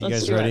You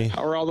guys ready?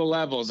 How are all the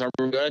levels? Are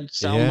we good?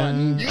 Sound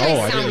button. You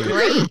guys sound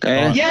great.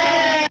 Okay.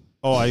 Yeah.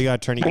 Oh, you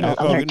got to turn.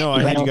 No,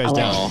 I had you guys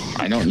down. Oh,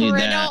 I don't need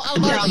that.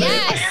 Alert,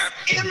 yes.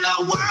 In the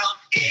world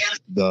is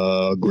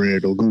the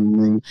Griddle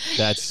Guru.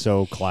 That's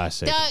so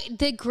classic.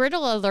 The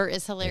griddle alert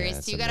is hilarious.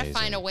 Yeah, so you got to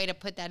find a way to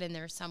put that in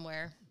there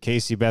somewhere.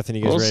 Casey, Bethany,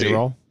 you guys ready to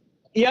roll?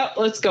 Yep,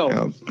 let's go.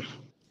 Yep.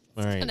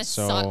 All right, It's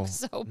gonna suck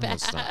so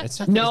bad.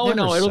 No,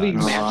 it'll be.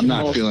 No, I'm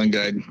not feeling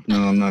good.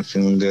 No, I'm not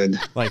feeling good.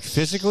 Like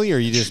physically, or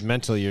you just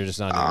mentally? You're just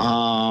not.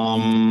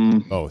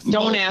 Doing both.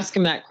 Don't ask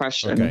him that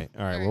question. Okay.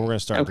 All right. Well, we're gonna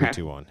start. Okay. 3,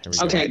 2, 1. Here we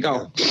go. Okay,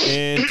 go.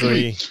 In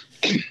 3,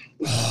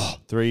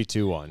 3,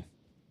 2, 1.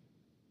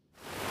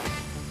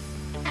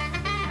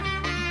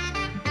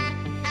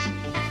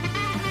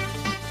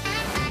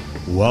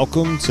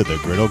 Welcome to the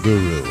Griddle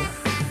Guru.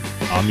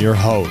 I'm your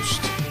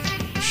host,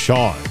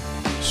 Sean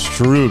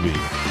Struby.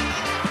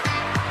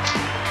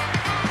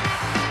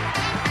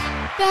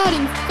 Fat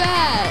and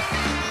fat.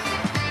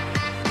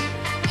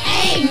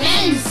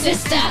 Amen,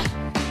 sister.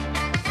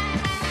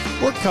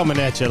 We're coming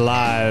at you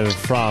live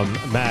from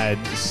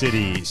Mad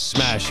City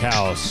Smash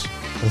House,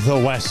 the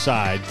West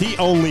Side, the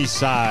only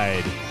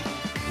side,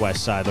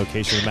 West Side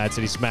location of Mad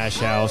City Smash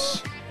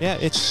House. Yeah,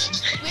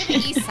 it's. We have an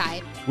east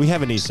side. We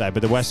have an east side,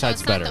 but the west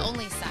side's it's not better. the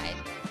only side.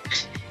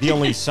 The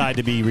only side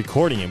to be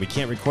recording in. We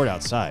can't record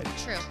outside.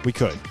 True. We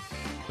could.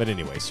 But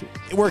anyways,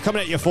 we're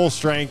coming at you full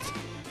strength.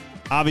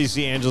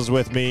 Obviously, Angela's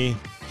with me.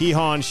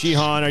 He-Han,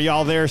 she-Han, are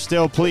y'all there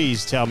still?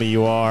 Please tell me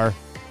you are.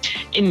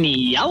 In the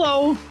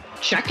yellow,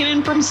 checking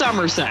in from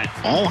Somerset.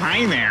 Oh,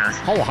 hi there.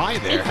 Oh, hi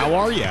there. How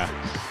are you?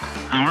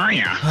 How are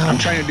you? I'm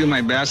trying to do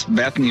my best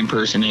Bethany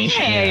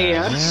impersonation. Hey.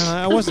 Yeah,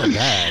 that wasn't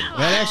bad.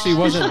 That actually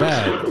wasn't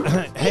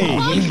bad.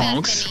 Hey,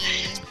 folks.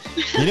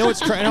 you know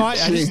what's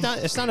crazy? No,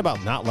 it's not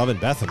about not loving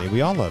Bethany.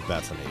 We all love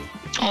Bethany.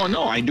 Oh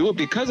no, I do it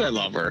because I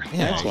love her.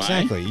 Yeah, That's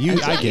exactly. Why.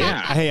 I get Yeah.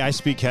 it. Hey, I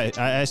speak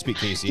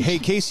Casey. Hey,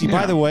 Casey,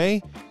 by the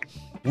way,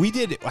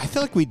 I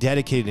feel like we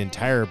dedicated an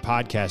entire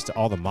podcast to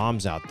all the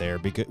moms out there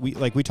because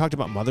we talked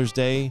about Mother's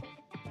Day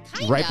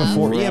right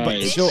before. Right. Yeah,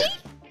 but so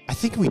I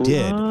think we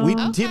did.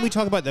 Didn't we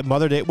talk about the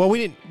Mother Day? Well, we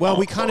didn't. Well,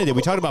 we kind of did.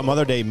 We talked about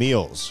Mother Day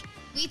meals.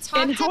 We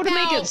talked And how to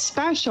make it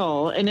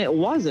special, and it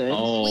wasn't.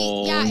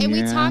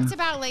 We talked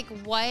about like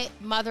what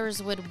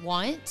mothers would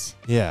want.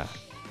 Yeah.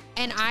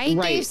 And I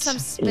gave some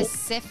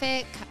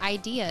specific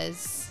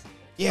ideas.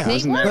 Yeah,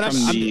 but I'm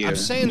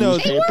saying though,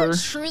 they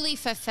weren't truly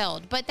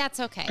fulfilled, but that's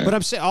okay.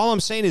 But all I'm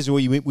saying is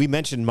we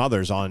mentioned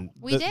mothers on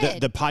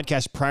the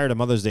podcast prior to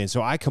Mother's Day, and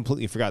so I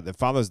completely forgot that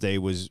Father's Day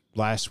was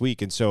last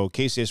week, and so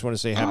Casey, I just want to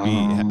say happy.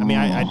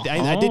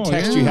 I did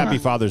text you Happy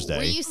Father's Day.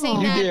 Were you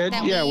saying you that? did.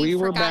 That we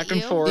were back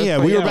and forth. Yeah,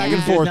 we were back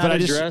and forth, but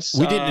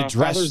we didn't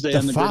address Father's Day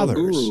the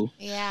fathers.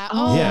 Yeah.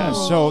 Yeah.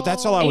 So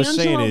that's all I was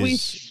saying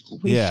is.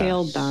 We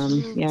failed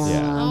them. Yeah.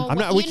 Oh, I'm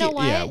not. You know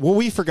what? Yeah. Well,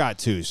 we forgot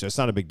too, so it's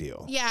not a big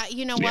deal. Yeah.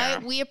 You know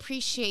what? We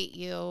appreciate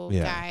you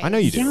guys. I know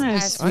you do.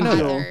 Yes, I know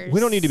fathers. that.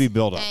 We don't need to be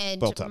built up.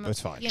 And, It's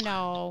fine. You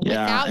know,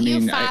 without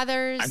you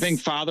fathers. I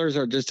think fathers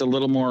are just a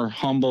little more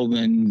humble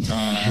than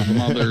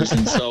mothers,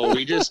 and so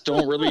we just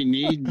don't really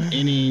need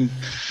any.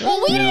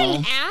 Well, we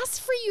didn't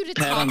ask for you to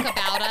talk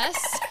about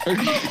us.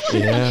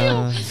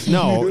 Yeah.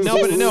 No.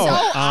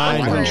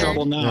 I'm in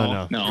trouble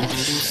now. No.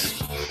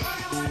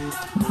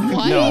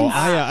 What? No,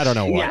 I don't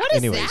know what. What is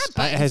Anyways,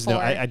 that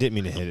I didn't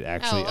mean to hit it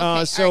actually.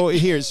 Oh,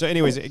 okay. So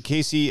anyways,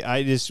 Casey,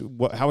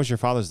 how was your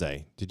Father's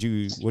Day?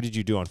 What did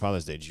you do on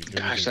Father's Day? Did you do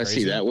Gosh, anything I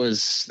see.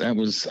 That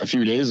was a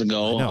few days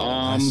ago. No,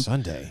 last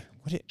Sunday.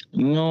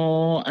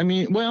 No, I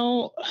mean,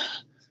 well,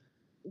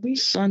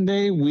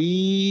 Sunday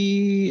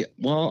we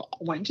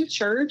went to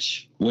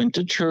church. You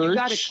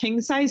got a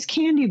king-size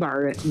candy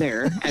bar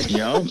there at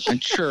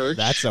church.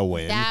 That's a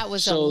win. That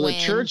was so a win. The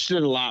church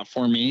did a lot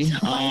for me.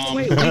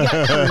 Wait, we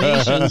got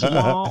carnations.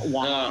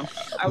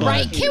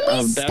 Right? Can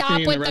we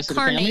stop with the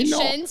family?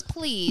 carnations,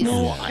 please?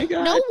 No,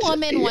 no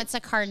woman wants a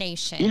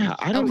carnation. Yeah,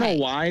 I don't know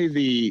why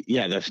the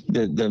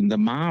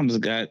moms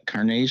got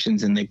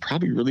carnations and they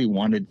probably really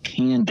wanted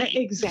candy.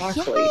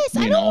 Exactly. Yes,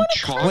 I don't want a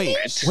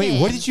chocolate.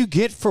 Wait, what did you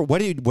get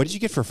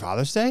for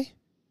Father's Day?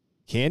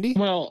 Candy?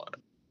 Well,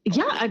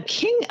 yeah,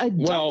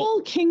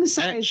 double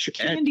king-size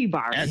candy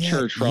bar at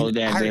church for all the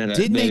dads.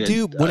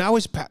 When I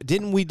was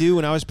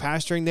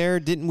pastoring there?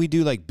 Didn't we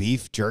do like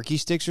beef jerky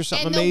sticks or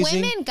something and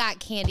amazing? The women got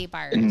candy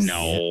bars.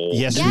 No.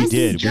 Yes, we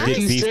did. Yes.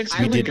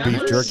 We did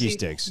beef jerky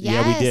sticks. Yes.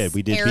 Yeah, we did.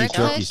 We did Erica beef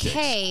jerky sticks.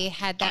 Kay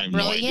had that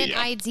brilliant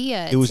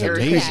idea. It was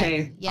Erica amazing.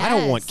 Kay. Yes. I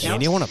don't want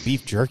candy. I want a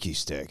beef jerky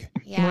stick.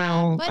 Yeah.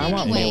 Well, but I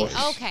want anyway, more.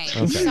 okay.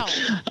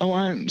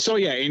 So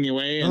yeah.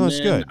 Anyway, and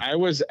that's good. I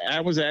was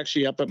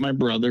actually up at my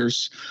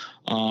brother's,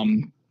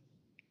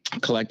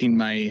 collecting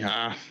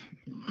my.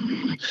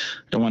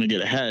 Don't want to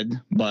get ahead,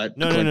 but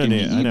collecting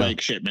the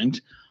e-bike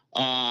shipment.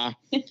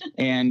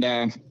 And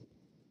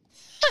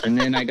And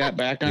then I got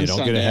back on don't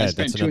Sunday. get ahead. I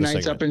spent That's 2 another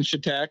nights segment. up in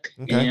Chautauqua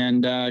Okay.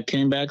 and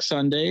came back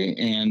Sunday.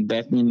 And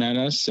Bethany met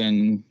us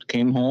and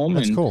came home.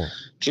 That's and cool.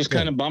 just Good.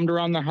 kind of bummed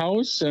around the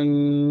house.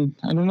 And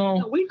I don't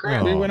know. We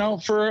grabbed. We went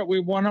out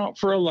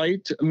for a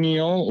light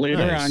meal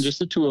later Nice. on, just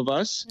the two of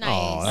us. Nice.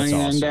 Oh, that's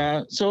and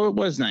awesome. so it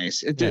was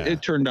nice.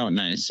 It turned out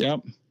nice.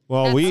 Yep.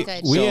 Well, That's we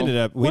good. we So- ended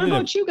up. We What ended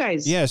about up, you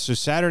guys? Yeah, so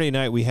Saturday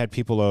night we had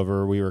people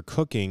over. We were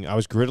cooking. I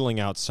was griddling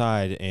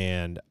outside,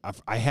 and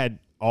I had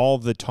all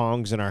the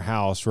tongs in our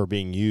house were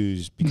being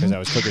used because I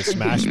was cooking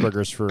smash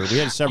burgers for. We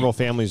had several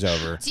families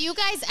over. Do you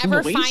guys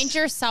ever Waste? find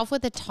yourself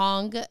with a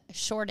tong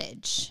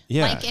shortage?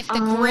 Yeah. Like if the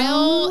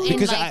grill and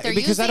Because like they're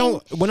because using, I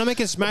don't when I'm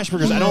making smash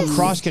burgers I don't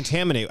cross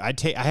contaminate. I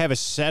have a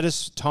set of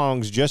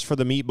tongs just for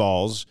the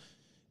meatballs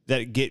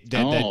that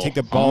take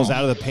the balls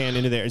out of the pan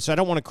into there. And so I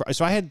don't want to.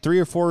 So I had 3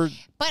 or 4.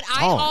 But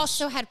I tongs.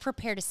 also had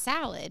prepared a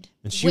salad.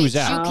 And she was which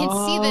out. You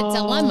can see the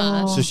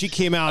dilemma. So she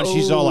came out. And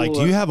she's all like,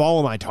 "Do you have all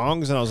of my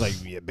tongs?" And I was like,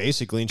 "Yeah,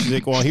 basically." And she's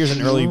like, "Well, here's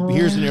an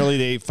early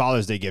day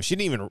Father's Day gift." She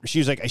didn't even. She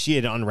was like, she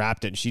had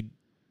unwrapped it. And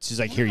she's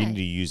like, "Here, you need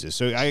to use this."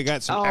 So I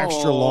got some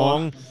extra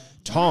long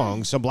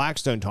tongs, some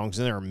Blackstone tongs,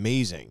 and they're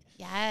amazing.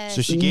 Yes.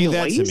 So she gave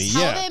that to me.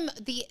 Tell Yeah. them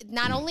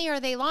not only are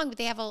they long, but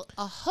they have a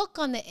hook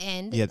on the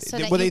end. Yeah, so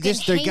that well, you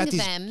they got these.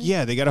 them.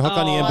 Yeah, they got a hook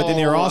on the end, but then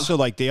they're also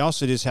like they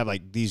also just have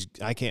like these.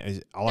 I can't.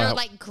 They're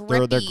like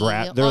grippy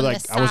They're on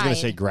like the I was gonna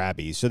say side.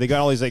 grabby. So they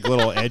got all these like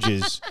little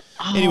edges.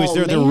 Anyways,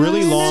 they're really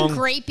man. long.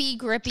 Scrapey,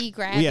 grippy,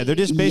 grabby. Yeah, they're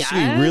just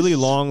basically Yes. really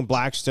long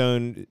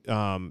Blackstone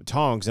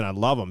tongs, and I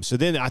love them. So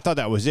then I thought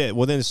that was it.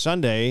 Well, then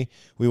Sunday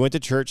we went to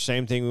church.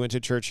 Same thing. We went to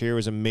church here. It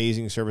was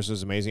amazing. Service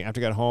was amazing.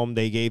 After I got home,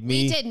 they gave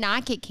me. We did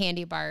not get candy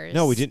bars.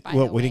 No, we didn't. by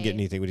Well, the we didn't get way.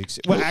 anything.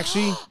 Well,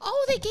 actually.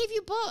 Oh, they gave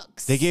you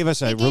books. They gave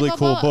us a They gave really a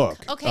cool book.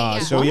 Okay, yeah.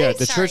 So yeah, Okay,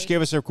 the sorry. church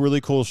gave us a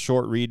really cool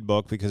short read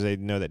book because they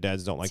know that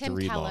dads don't like to Tim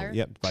read Keller. long.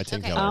 Yep, by Tim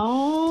Okay. Keller.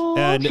 Oh,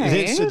 And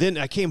okay. then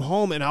I came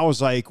home and I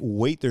was like,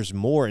 wait, there's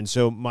more. And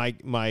so my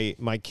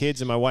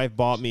kids and my wife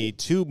bought me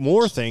 2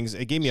 more things.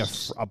 It gave me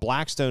a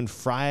Blackstone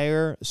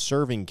fryer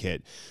serving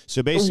kit.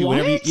 So basically,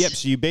 What?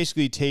 so you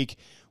basically take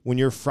when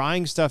you're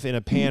frying stuff in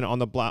a pan on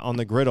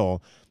the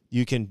griddle.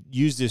 You can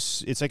use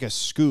this. It's like a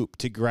scoop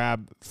to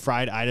grab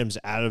fried items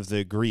out of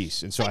the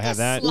grease, and so Like I have a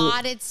that.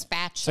 slotted It's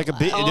spatula. like a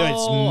bit.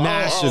 It's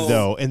massive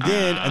though, and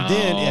then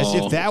as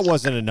if that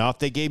wasn't enough,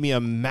 they gave me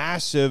a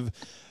massive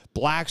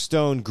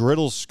Blackstone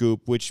griddle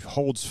scoop, which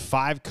holds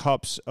 5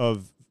 cups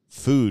of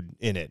food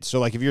in it.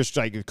 So like if you're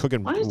like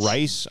cooking What?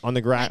 rice on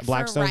the Like for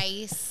Blackstone.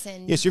 rice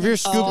and Yes, if you're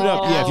scooping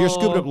up, if you're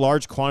scooping up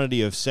large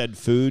quantity of said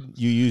food,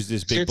 you use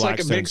this big It's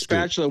like a Blackstone big scoop.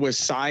 spatula with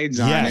sides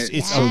Yes, on it.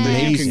 it's so that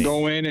you amazing. can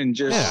go in and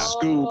just Yeah.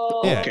 scoop.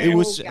 Yeah, Okay. it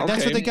was. That's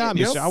Okay. what they got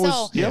me. Yep. So I was.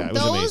 So Yeah, it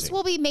was those amazing.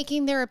 will be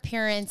making their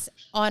appearance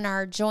on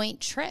our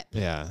joint trip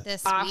Yeah.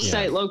 this week.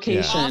 Offsite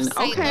location.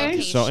 Off-site Okay.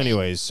 location. So,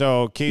 anyways,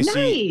 so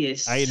Casey,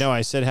 Nice. I know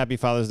I said Happy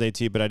Father's Day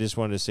to you, but I just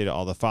wanted to say to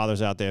all the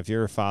fathers out there, if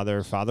you're a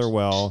father, father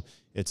well.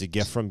 It's a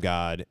gift from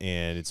God,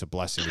 and it's a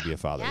blessing to be a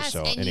father. Yes,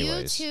 so, and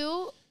anyways, you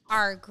two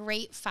are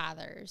great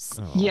fathers.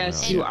 Oh,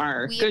 Yes, well, you yeah.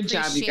 are. We Good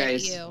job, you appreciate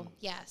guys. you.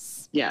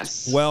 Yes.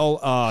 Yes.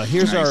 Well,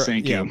 here's Nice, our.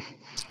 thank you.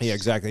 Yeah,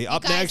 exactly.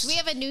 Up Guys, next, we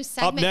have a new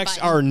segment. up next,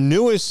 button.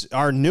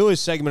 our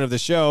newest segment of the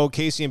show.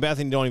 Casey and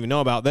Bethany don't even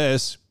know about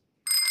this.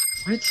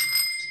 What?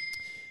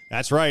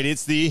 That's right.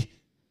 It's the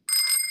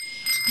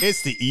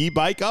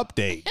e-bike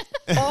update.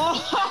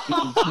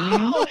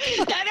 Oh,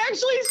 that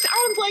actually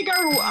sounds like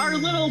our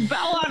little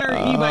bell on our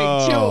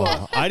e-bike too.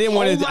 Oh, I didn't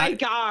want to. Oh my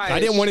gosh. I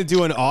didn't want to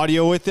do an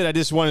audio with it. I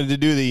just wanted to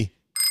do the.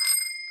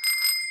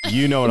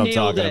 You know what I'm Nailed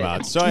talking it.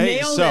 about. So hey,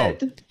 Nailed so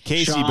it.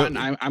 Casey, Sean,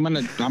 but I'm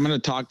gonna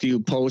talk to you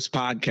post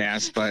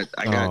podcast, but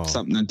I got Oh.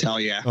 something to tell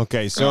you.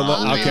 okay, so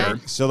Oh, okay,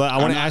 man. so I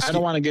want to ask I you.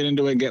 don't want to get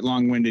into it and get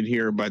long winded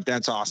here, but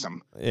that's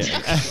awesome. Yeah.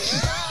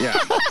 Yeah.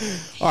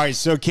 All right,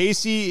 so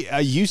Casey,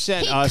 you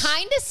sent He us.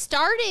 kind of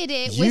started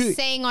it You- with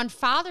saying on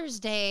Father's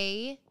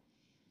Day.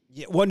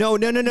 Yeah, well, no.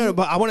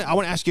 But I want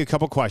to ask you a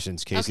couple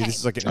questions, Casey. Okay. This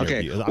is like an Okay.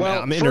 interview.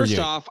 Well, I'm first interviewing.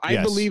 off, I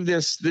Yes. believe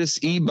this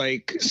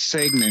e-bike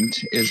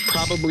segment is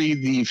probably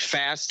the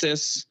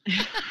fastest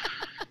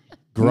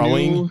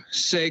growing. new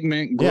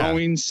segment, Yeah.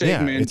 growing Yeah,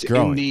 segment it's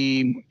growing. in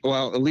the,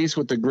 well, at least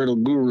with the Griddle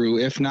Guru,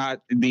 if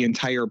not the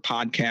entire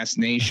podcast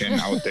nation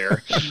out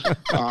there.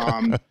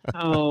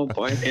 Oh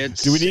boy.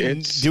 It's Do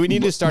we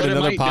need to start but it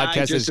another might die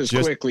podcast just that's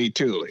as quickly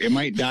too? It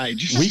might die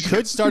just We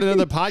could start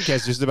another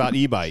podcast just about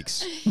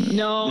e-bikes.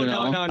 No, You no,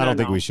 know, no, no. I don't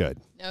think no. we should.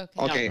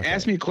 Okay,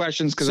 ask me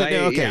questions because So,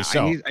 okay,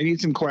 so- I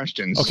need some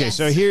questions. Okay, Yes.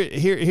 so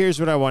here's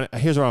what I want.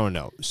 Here's what I want to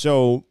know.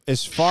 So,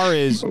 as far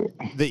as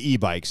the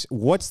e-bikes,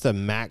 what's the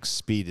max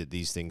speed that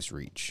these things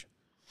reach?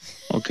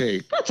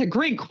 Okay, That's a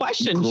great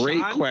question. great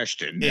Sean.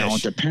 question. Now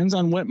Ish. it depends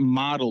on what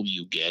model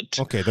you get.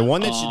 Okay, the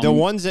ones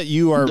that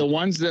you are The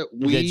ones that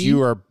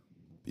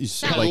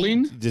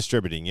Peddling? like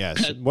distributing.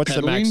 Yes. What's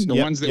the peddling? max? The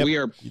Yep, ones that yep. we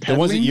are The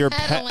ones that peddling? you're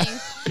Pedaling.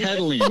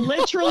 peddling.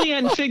 Literally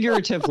and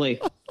figuratively.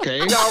 Okay,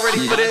 Y'all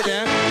ready for this?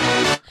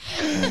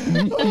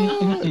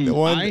 the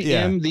one, I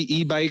yeah. am the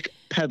e-bike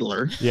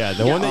peddler. Yeah,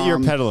 the one that you're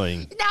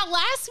pedaling. Now,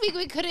 last last week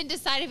we couldn't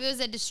decide if it was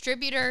a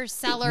distributor,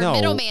 seller, No,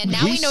 middleman.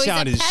 Now we know he's a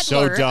sounded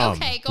peddler. so dumb.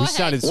 Okay, go We ahead.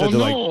 sounded so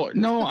Well,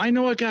 no, I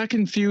know it got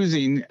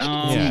confusing.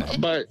 Yeah.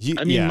 But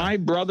I mean, Yeah. my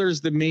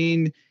brother's the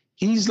main.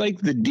 He's like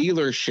the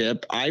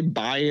dealership. I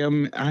buy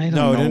him. I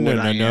don't know what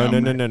I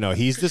am. No.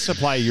 He's the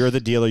supplier. You're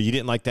the dealer. You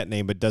didn't like that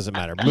name, but doesn't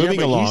matter. Yeah, Moving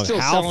but along. he's still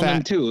How selling them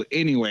fast? too.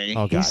 Anyway.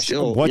 Oh He's gosh.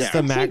 still, What's yeah. the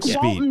It's max like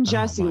speed? Walt and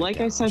Jesse. Oh, my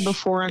Like I said gosh.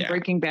 before on Yeah.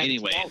 Breaking Bad,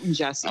 Anyway. Walt and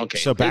Jesse. Okay.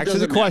 So back to the It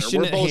doesn't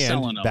question matter. at We're both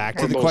selling hand. them. Back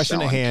to We're the both question at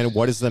selling. hand.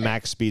 What is the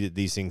max speed that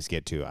these things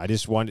get to? I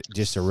just want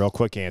just a real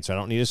quick answer. I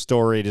don't need a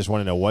story. I just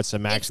want to know what's the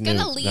max It's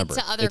gonna new lead number.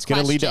 to other It's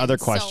going to lead to other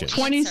questions, so-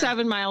 questions.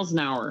 27 miles an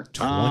hour.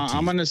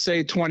 I'm going to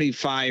say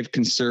 25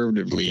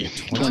 conservatively.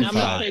 I'm going to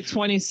 25. say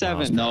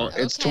 27. No,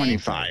 it's Okay.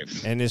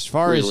 25. And as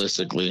far as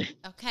Realistically.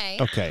 Okay.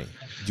 okay,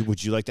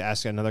 would you like to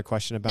ask another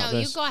question about No,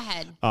 this? you go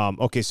ahead.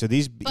 Okay, so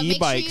these But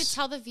make sure you e-bikes.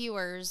 tell the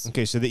viewers.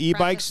 Okay, so the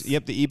e-bikes. Preface.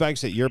 Yep, the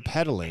e-bikes that you're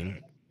pedaling.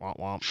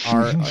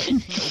 Are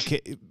okay.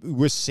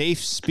 With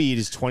safe speed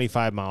is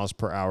 25 miles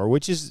per hour,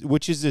 which is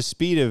the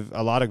speed of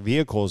a lot of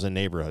vehicles in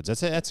neighborhoods.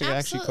 That's actually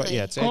quite, Absolutely.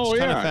 yeah, it's Oh, kind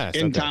of yeah. fast.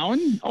 In Okay.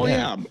 town? Oh,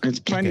 Yeah. yeah. It's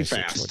plenty Okay, so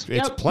fast. it's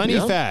Yep. plenty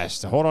Yep.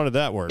 fast. Hold on to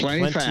that word.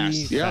 Plenty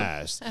fast, yep.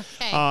 fast.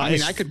 Okay. I mean,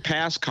 it's- I could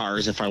pass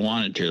cars if I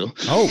wanted to.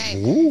 Oh,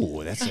 Okay.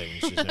 ooh, that's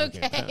interesting.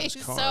 Okay, That's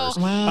so- cars.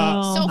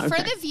 Wow. So for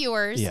Okay. the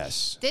viewers,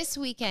 Yes. this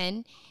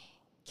weekend,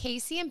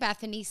 Casey and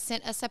Bethany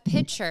sent us a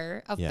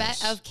picture of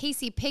Yes. of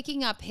Casey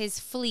picking up his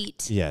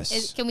fleet.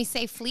 Yes. Can we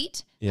say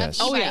fleet?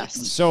 Yes. Of Oh, e-bikes.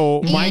 yes.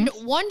 So my And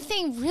one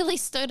thing really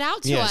stood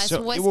out to yeah. us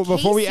So was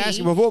before we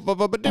Casey- ask Oh,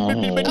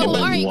 all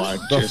right. what?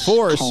 Just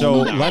before, calm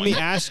so down. let me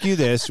ask you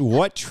this: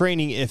 what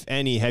training, if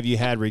any, have you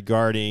had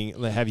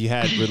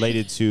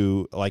related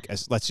to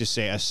let's just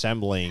say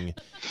assembling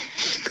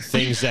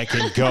things that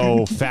can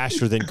go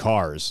faster than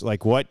cars?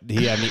 Like what? Do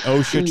you have any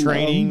OSHA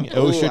training?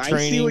 OSHA I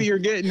training? see what you're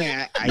getting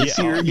at. I Yeah,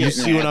 see what you're you getting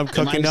see at. what I'm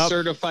cooking Am I up?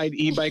 certified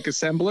e-bike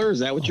assembler? Is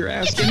that what you're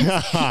asking?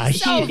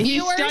 So He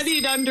viewers,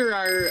 studied under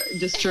our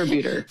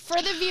distributor.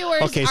 for the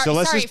viewers. Okay, so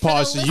let's sorry, just for the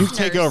pause. So you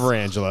take listeners. over,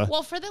 Angela.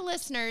 Well, for the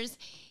listeners,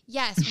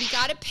 yes, we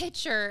got a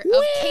picture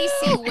of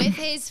Casey with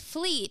his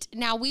fleet.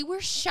 Now we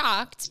were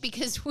shocked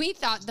because we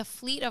thought the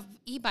fleet of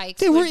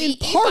e-bikes They would were be in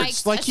parts,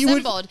 e-bikes like you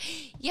would- assembled.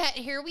 Yet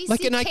here we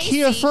Like see an Casey,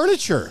 IKEA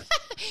furniture.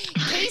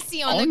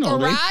 Casey on Oh, the no,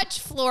 they- garage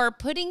floor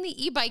putting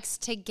the e-bikes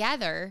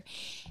together.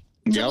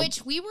 To Yep.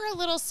 which we were a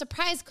little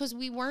surprised because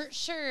we weren't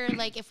sure,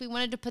 like, if we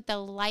wanted to put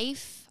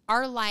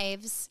our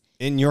lives.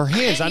 In your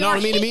hands. In I know what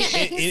I your mean.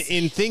 hands.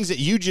 In things that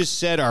you just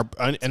said are,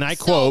 and I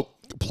quote,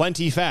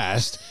 plenty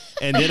fast.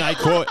 And then I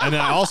quote, and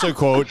I also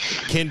quote,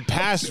 can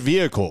pass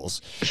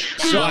vehicles.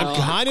 So I'm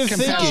kind of Can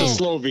pass a thinking,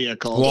 slow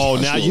vehicle. well,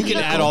 A now slow you can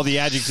vehicle. add all the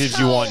adjectives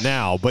you want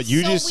now, but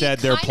you So just we said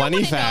they're kinda plenty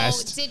wanna know,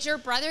 fast. did your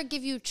brother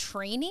give you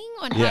training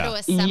on Yeah. how to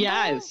assemble?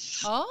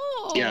 Yes.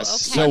 Oh, Yes.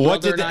 okay. So My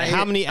what brother did and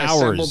how I many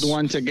assembled hours?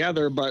 one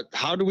together, but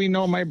how do we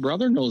know my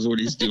brother knows what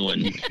he's doing?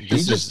 He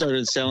This just is-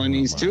 started selling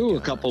these my too a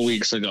gosh. couple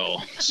weeks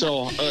ago.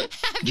 So Have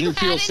do you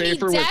feel had any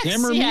safer with deaths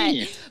him or yet?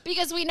 me?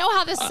 Because we know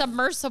how the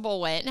submersible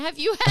went. Have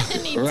you had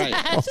any Right.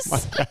 deaths?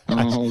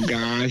 Oh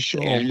gosh,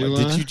 Oh,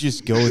 Angela. did you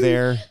just go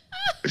there?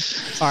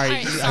 All right,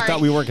 right, I sorry.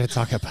 thought we weren't going to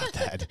talk about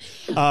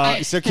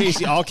that. So,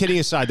 Casey, all kidding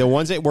aside, the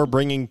ones that we're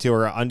bringing to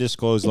our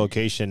undisclosed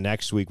location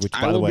next week, which,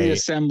 I by the will be way,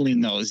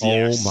 assembling those. oh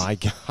Yes. my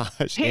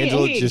gosh, Hey,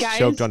 Angela hey, just guys.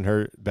 choked on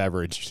her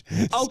beverage.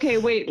 Okay,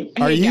 wait.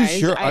 Are Hey, you guys,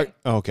 sure? I-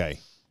 Okay.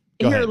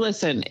 Go Here, ahead.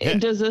 listen. Yeah.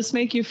 Does this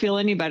make you feel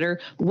any better?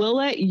 We'll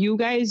let you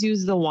guys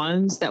use the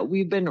ones that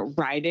we've been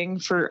riding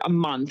for a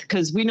month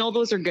because we know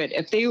those are good.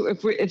 If they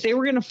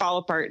were going to fall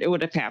apart, it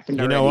would have happened.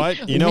 You know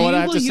already. what? You know what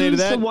I have will to say to use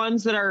that? The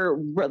ones that are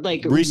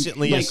like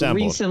Recently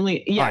assembled.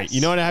 Recently, yes. All right.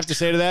 You know what I have to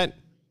say to that?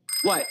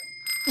 What?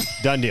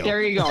 Done deal.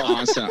 There you go.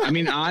 Awesome. I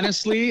mean,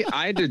 honestly,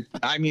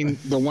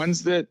 the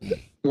ones that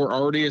were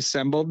already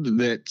assembled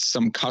that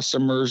some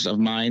customers of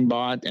mine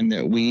bought and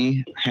that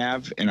we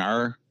have in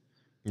our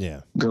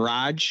Yeah.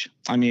 garage.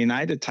 I mean, I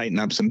had to tighten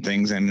up some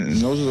things, and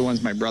those are the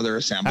ones my brother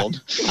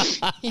assembled.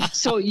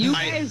 So you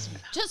guys,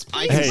 Just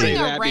I please can Hey. bring say a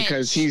that wrench.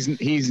 because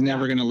he's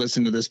never going to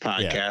listen to this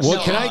podcast. Yeah. Well,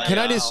 No, can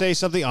I just say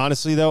something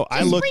honestly though? I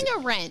Just look. bring a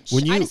wrench.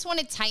 when you- I just want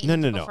to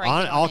tighten. No. before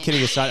I get All on it.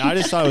 kidding aside, I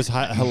just thought it was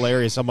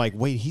hilarious. I'm like,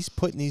 wait, he's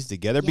putting these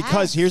together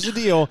because Yes. here's the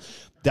deal: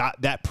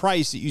 that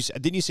price that you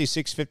didn't you say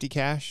 $650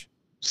 cash?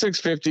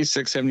 650,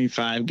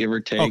 675, give or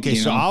take. Okay, you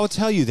so know? I'll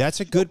tell you that's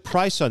a good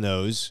price on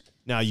those.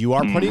 Now you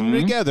are putting them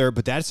together,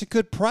 but that's a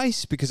good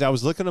price because I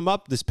was looking them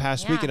up this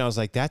past week Yeah. and I was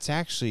like, that's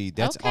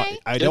Okay.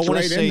 I don't It's want right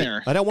to in say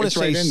there. I don't want It's to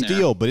say right in there.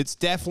 steal, but it's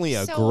definitely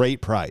a So-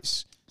 great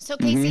price. So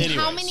Casey,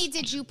 how Anyways. many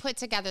did you put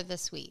together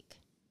this week?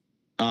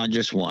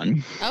 Just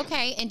one.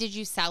 Okay, and did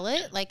you sell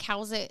it? Like,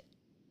 how's it?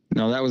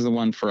 No, that was the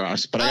one for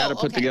us. But I got to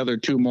put okay. together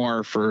two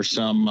more for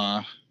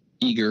some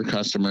eager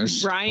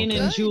customers. Brian Okay.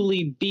 and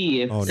Julie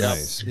B. Oh, Yep.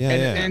 nice. Yeah,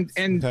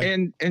 and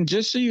Okay. and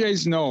just so you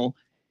guys know,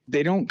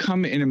 they don't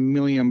come in a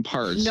million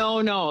parts.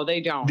 No,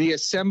 they don't. The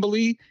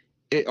assembly,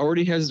 it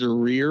already has the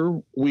rear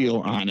wheel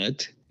on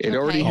it. It Okay.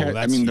 already Oh, has, I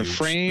that's mean, the huge.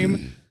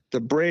 frame, the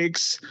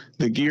brakes,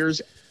 the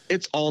gears,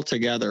 it's all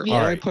together. Yeah.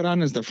 All I put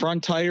on is the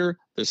front tire,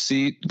 the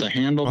seat, the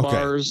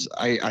handlebars.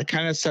 I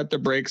kind of set the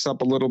brakes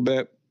up a little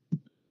bit.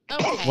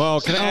 Okay. Well,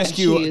 can I ask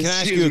you? Can I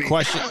ask you a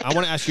question? I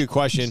want to ask you a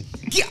question.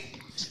 Yeah.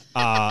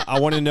 I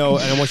want to know,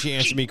 and I want you to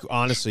answer me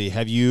honestly.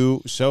 Have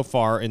you, so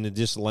far in the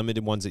just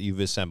limited ones that you've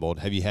assembled,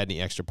 have you had any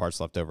extra parts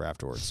left over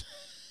afterwards?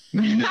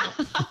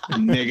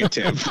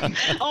 Negative.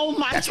 Oh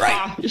my gosh.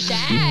 That,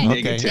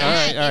 Negative. All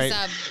right.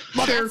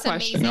 Fair that's question.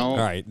 amazing. No, All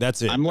right,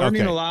 that's it. I'm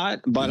learning Okay. a lot,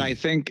 but I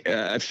think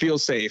I feel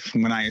safe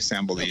when I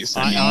assemble these.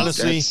 I mean,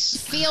 honestly- that's-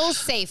 Feels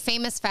safe.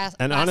 Famous fast.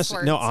 And last honestly,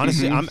 words. no,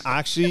 honestly,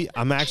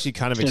 I'm actually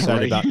kind of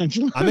excited Right, about.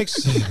 Angela?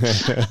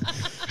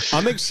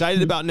 I'm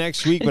excited about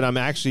next week, but I'm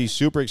actually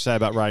super excited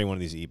about riding one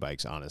of these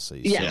e-bikes.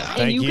 Honestly, Yeah. So, And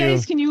thank you you.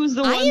 guys can use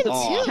the I ones am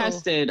that too. we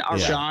tested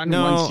already. Sean,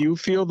 No. once you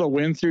feel the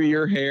wind through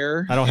your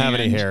hair. I don't have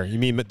any and- hair. You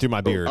mean through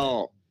my beard?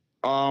 Oh,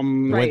 It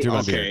went through my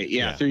okay, beard.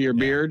 yeah, through your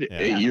beard,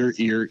 yeah.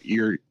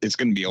 you're. It's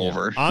gonna be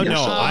over. Oh no,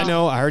 So- I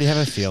know. I already have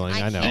a feeling.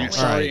 I know. can't All wait.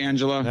 Sorry, right.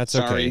 Angela. That's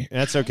Sorry. okay.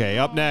 That's okay.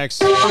 Up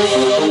next.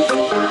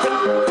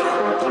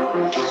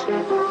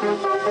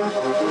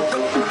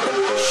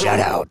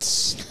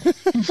 Shoutouts.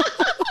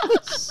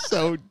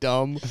 So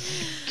dumb.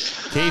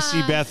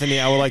 Casey, Bethany,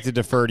 I would like to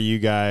defer to you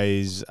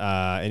guys.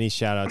 Any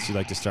shout outs you'd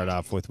like to start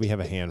off with? We have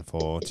a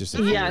handful. Just a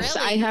few. Yes,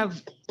 Really?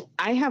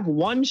 I have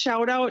one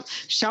shout out.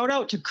 Shout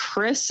out to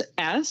Chris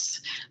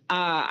S.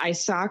 I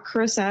saw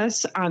Chris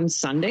S on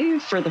Sunday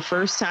for the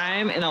first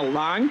time in a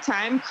long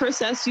time.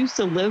 Chris S used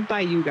to live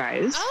by you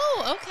guys.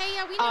 Oh, okay.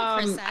 Yeah, we know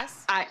Chris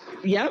S.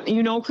 Yep,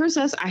 you know Chris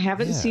S. I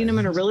haven't Yeah. seen him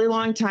in a really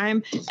long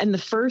time. And the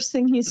first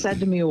thing he said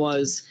to me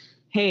was,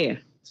 "Hey,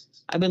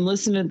 I've been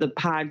listening to the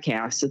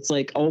podcast." It's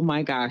like, oh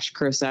my gosh,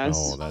 Chris S.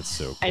 Oh, that's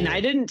so cool. And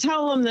I didn't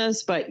tell him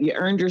this, but you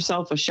earned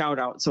yourself a shout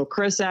out. So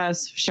Chris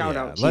S, shout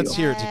out to Let's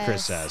you. hear it to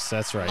Chris Yes. S.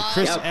 That's right. Love-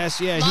 Chris Yep.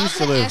 S. Yeah, he Love used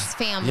to the live. S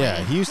family.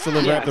 Yeah, he used to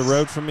live Yeah. right up the Yes.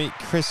 road from me.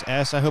 Chris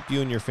S. I hope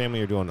you and your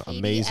family are doing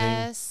amazing.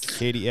 S.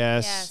 Katie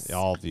S. Yes.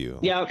 All of you.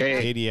 Yep.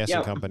 Hey, Katie S. Yep.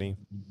 and company.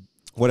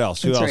 What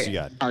else? Who That's else right. you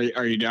got?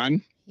 Are you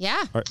done?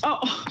 Yeah.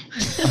 Oh,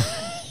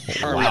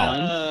 Are we Wow.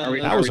 done? Are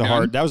we, That are was we a done?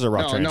 hard. That was a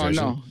rough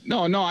transition.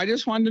 No. I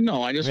just wanted to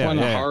know. I just Yeah, want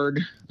yeah. a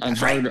hard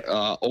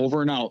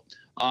over and out.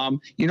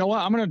 You know what?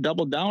 I'm gonna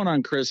double down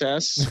on Chris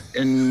S.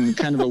 in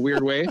kind of a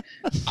weird way.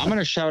 I'm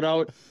gonna shout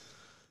out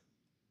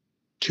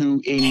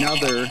to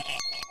another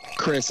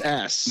Chris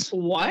S.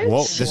 what?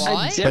 Whoa, this,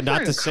 What? but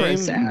not the Different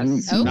same.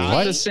 Chris S. Okay.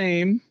 Not the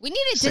same. We need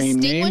a Same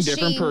name, distinguishing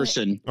different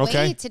person.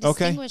 Okay, way to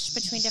okay. distinguish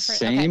between different.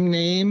 Same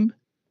name,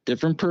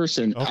 different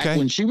person. Okay.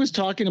 When she was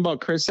talking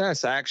about Chris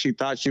S., I actually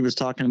thought she was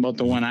talking about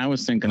the one I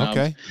was thinking of.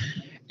 Okay.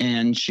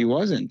 And she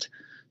wasn't.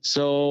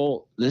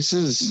 So this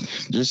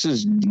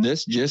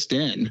just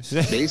in,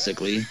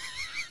 basically.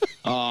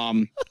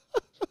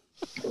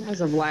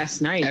 As of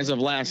last night. As of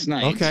last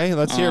night. Okay,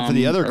 let's hear it for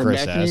the other or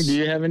Chris Bethany, S. do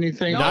you have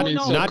anything? No, I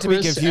no. Not to be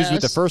Chris confused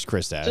with the S. first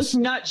Chris S. Just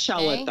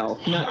nutshell Okay. it though.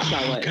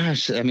 Nutshell it.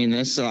 Gosh, I mean,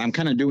 this. I'm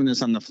kind of doing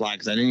this on the fly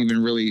because I didn't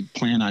even really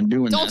plan on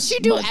doing Don't this. you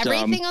do but,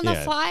 everything on the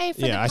yeah. fly?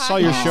 For Yeah, the I saw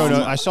your podcast? show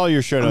note. I saw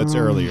your show notes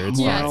earlier. It's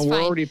Yeah, fine. it's we're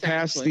fine. already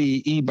past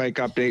the e-bike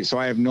update, so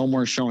I have no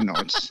more show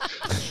notes.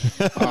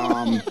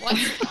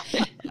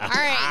 All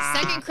right,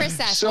 second Chris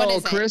S. So what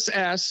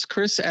is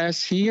Chris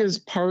S, he is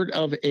part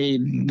of a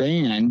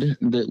band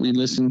that we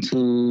listened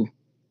to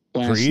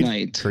last Creed.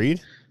 night.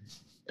 Creed.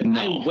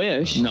 No, I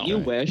wish. No, You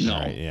wish. No. All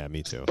right, yeah,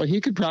 me too. But he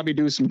could probably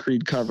do some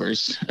Creed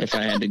covers if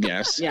I had to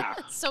guess. Yeah.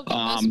 it? So good,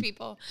 most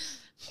people.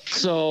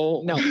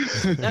 So No,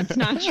 that's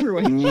not true.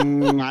 I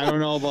don't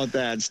know about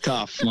that. It's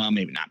tough. Well,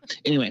 maybe not.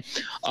 Anyway,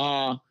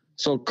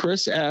 so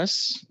Chris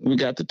S, we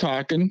got to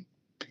talking,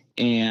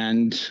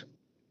 and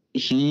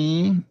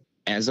he,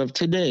 as of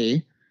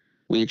today,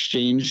 we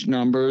exchanged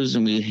numbers,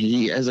 and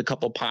he has a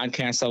couple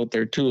podcasts out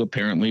there too.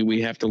 Apparently,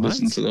 we have to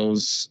listen to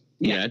those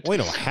yet. We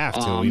don't have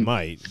to. We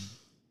might.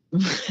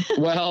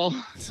 Well,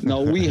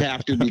 no, we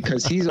have to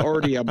because he's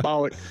already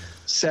about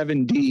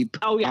 7 deep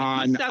Oh, yeah,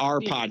 on he's 7 our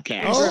deep.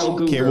 podcast.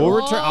 Oh, okay. We'll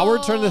return. I'll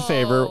return the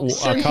favor. A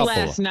Since couple.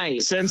 last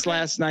night. Since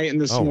last night and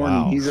this Oh,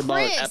 morning, wow. he's about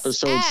Chris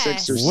episode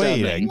 6 or S.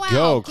 Way 7. to Wow,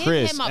 go, give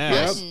Chris him a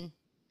S. button.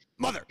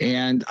 Mother.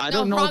 And I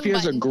don't know wrong if he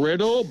has a button.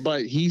 griddle,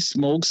 but he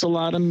smokes a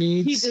lot of He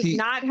meats. does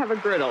not have a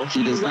griddle.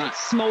 He does likes not.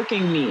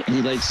 smoking meat.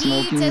 He likes He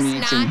smoking does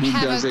meats, not and he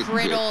have does a it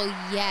griddle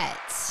yet.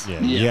 Yeah.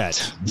 good.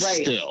 Yet.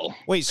 Right. Still,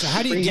 Wait. So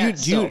how do you But do? You, yet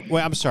do you? still.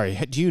 Wait. I'm sorry.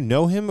 Do you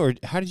know him or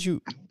how did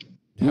you?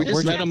 we just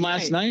where'd met you- him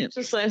last night.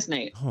 Just last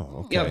night.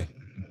 Oh, okay. Yep.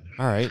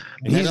 All right.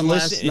 And Met he's him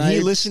last listen, he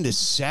night. listened to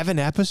 7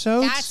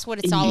 episodes. That's what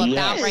it's all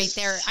about Yes. right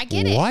there. I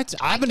get it. What?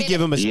 I'm going to get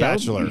give it. him a Yep.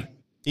 spatula,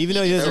 even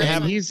though he doesn't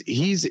have. And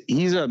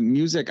he's a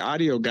music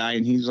audio guy,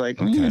 and he's like,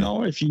 Okay. you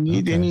know, if you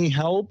need Okay. any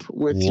help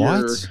with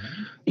What?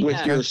 with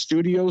Yeah. your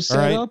studio right.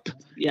 setup.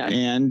 Yeah.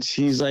 And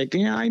he's like,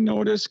 yeah, I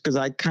noticed, because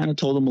I kind of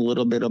told him a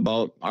little bit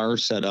about our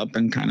setup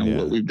and kind of Yeah.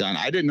 what we've done.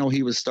 I didn't know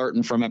he was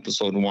starting from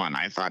episode 1.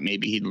 I thought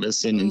maybe he'd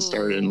listen and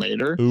start in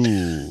later.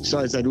 Ooh. So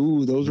I said,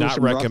 ooh, those were Not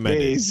some rough recommended.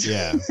 days.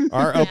 Yeah.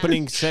 Our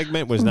opening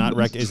segment was not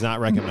is not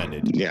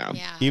recommended. Yeah.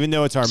 Yeah. Even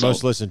though it's our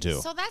most listened to.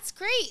 So that's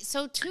great.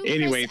 So to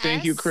Anyway, Chris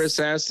thank you, S. Chris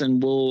S.,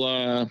 and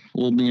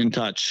we'll be in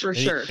touch. For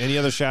sure. Any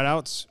other shout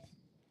outs?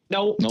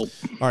 Nope. Nope.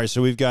 All right,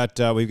 so we've got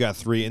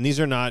 3, and these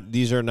are not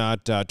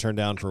turned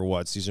down for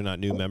what's. These are not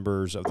new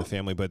members of the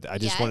family, but I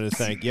just wanted to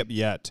thank.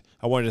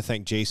 I wanted to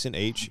thank Jason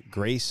H,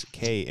 Grace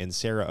K, and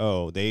Sarah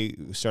O. They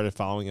started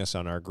following us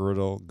on our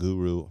Griddle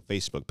Guru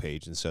Facebook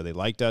page, and so they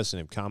liked us and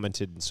have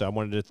commented. And so I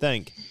wanted to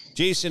thank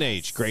Jason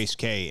H, Grace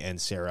K,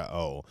 and Sarah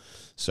O.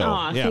 So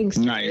yeah, thanks,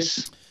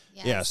 Nice.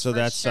 Yes, Yeah, so for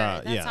that's, sure.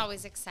 yeah. That's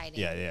always exciting.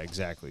 yeah,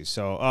 exactly.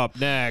 So up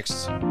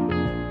next,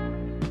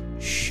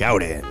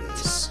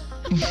 shout-ins.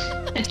 Yeah.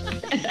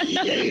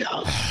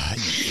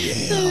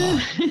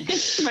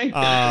 My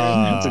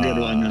That's a good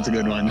one. That's a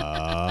good one.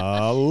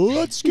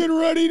 Let's get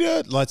ready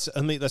to let's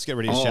get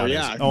ready to shout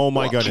yeah. ins. Oh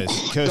my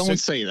goodness! Don't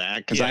say that,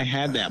 because Yeah. I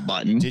had that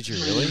button. Did you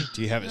really?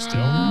 Do you have it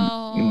still?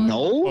 Oh. No.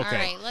 All Okay.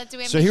 right. Let's do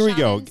we have So any here we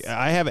go. shout-ins?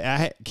 I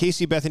have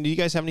Casey, Bethany. Do you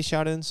guys have any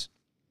shout ins?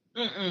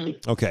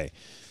 Mm-mm. Okay.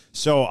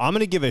 So I'm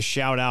going to give a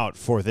shout out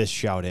for this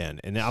shout in,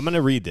 and I'm going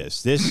to read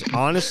this. This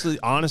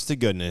honest to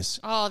goodness.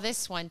 Oh,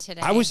 this one today.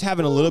 I was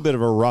having a little bit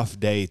of a rough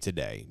day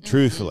today,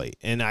 truthfully.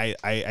 And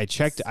I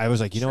checked, I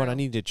was like, you know what? I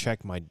need to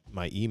check my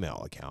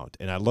email account.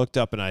 And I looked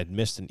up and I had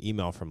missed an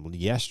email from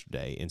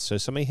yesterday. And so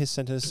somebody has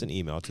sent us an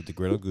email to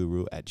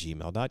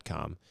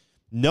thegriddleguru@gmail.com.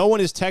 No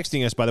one is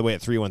texting us, by the way,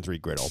 at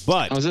 313-GRIDDLE.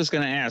 But I was just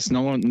going to ask,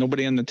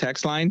 nobody on the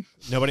text line?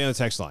 nobody on the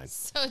text line.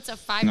 So it's a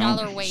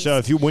 $5 waste. So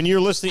when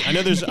you're listening, I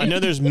know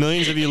there's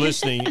millions of you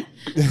listening.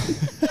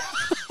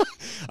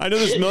 I know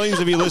there's millions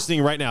of you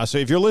listening right now. So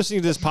if you're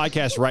listening to this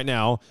podcast right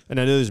now, and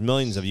I know there's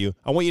millions of you,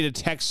 I want you to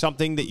text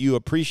something that you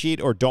appreciate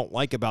or don't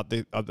like about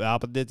this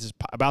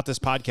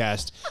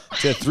podcast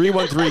to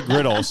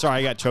 313-GRIDDLE. Sorry,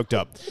 I got choked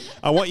up.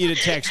 I want you to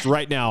text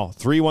right now,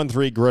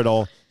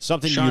 313-GRIDDLE,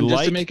 something Sean, you just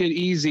like. to make it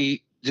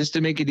easy,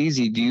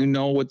 do you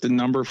know what the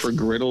number for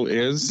griddle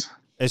is?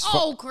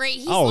 oh, great.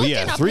 He's Oh, looking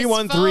yeah, up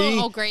 313 his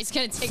phone. Oh, great. It's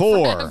going to take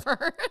 4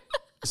 forever.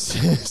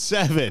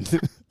 7 4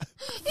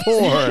 He's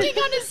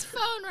looking on his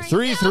phone right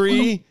 3 now.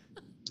 3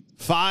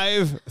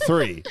 5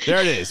 3.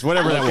 There it is.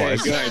 Whatever that Okay,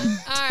 was. good.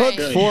 All Took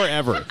right.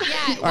 forever. Yeah,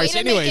 All way right. to So,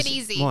 anyways, make it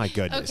easy. my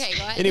goodness. Okay,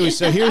 go ahead. Anyway,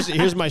 so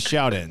here's my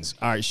shout-ins.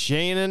 All right,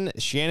 Shannon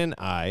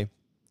I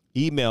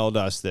emailed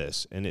us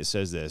this, and it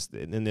says this,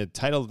 and the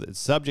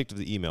subject of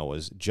the email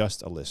was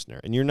just a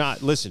listener. And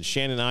listen,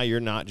 Shannon I, you're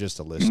not just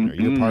a listener.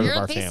 You're part You're of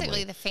our basically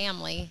family. the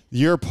family.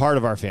 You're part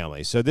of our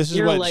family. So this is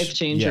You're a what life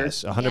changer.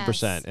 Yes,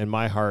 100%. Yes. And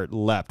my heart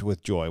leapt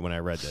with joy when I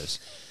read this.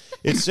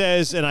 It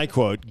says, and I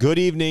quote, "Good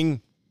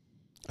evening.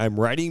 I'm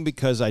writing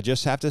because I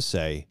just have to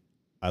say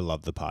I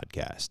love the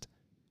podcast.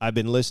 I've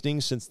been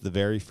listening since the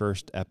very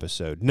first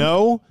episode.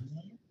 No,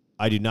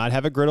 I do not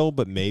have a griddle,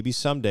 but maybe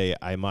someday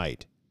I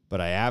might.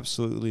 But I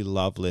absolutely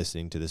love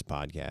listening to this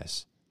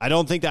podcast. I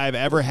don't think that I've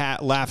ever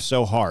laughed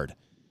so hard.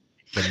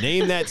 The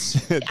name that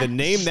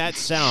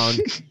sound,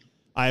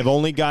 I have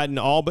only gotten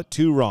all but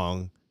 2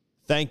 wrong.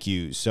 Thank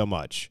you so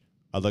much.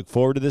 I look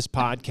forward to this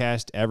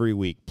podcast every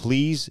week.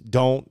 Please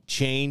don't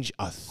change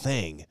a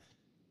thing.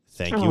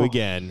 Thank you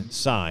again."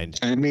 Signed,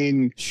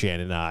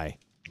 Shannon I.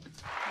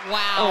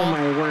 Wow. Oh,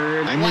 my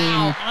word.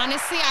 Wow.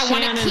 Honestly, I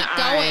want to Shannon keep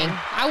going.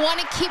 I want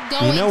to keep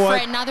going You know for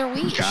what? another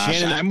week. Gosh,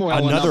 Shannon, I'm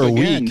welling another up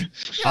again. week.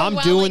 You're I'm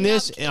welling doing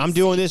this. up, I'm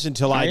doing this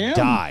until I am.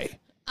 die.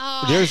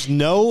 Oh, There's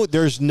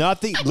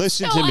nothing.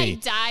 Listen until to I me.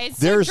 die. It's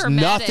so There's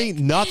dramatic.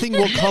 nothing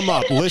will come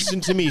up.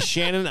 Listen to me,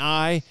 Shannon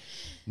I.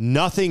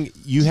 Nothing.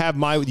 You have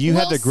Will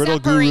the Griddle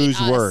separate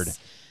Guru's us. word.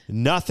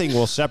 Nothing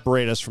will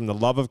separate us from the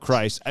love of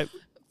Christ.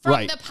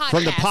 From the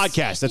From the podcast.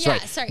 podcast. That's Yeah,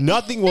 right. sorry.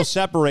 Nothing will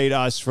separate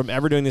us from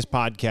ever doing this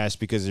podcast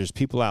because there's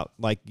people out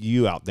like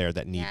you out there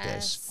that need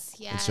this.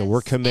 Yes. And so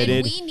we're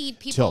committed. And we need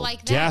people till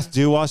like death them.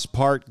 do us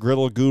part,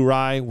 Griddle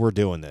Guru. We're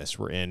doing this.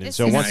 We're in. And This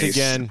so is once nice.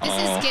 again,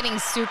 This is getting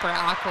super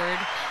awkward.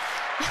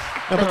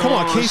 no, but come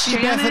on, Oh, Casey,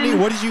 Shannon. Bethany,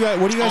 what do you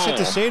guys have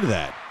to Oh. say to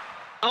that?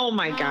 Oh,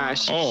 my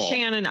gosh. Oh.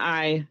 Shannon,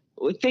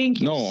 thank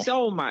you No.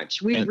 so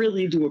much. We And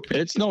really do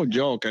appreciate It's no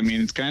joke. I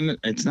mean,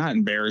 it's not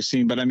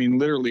embarrassing, but I mean,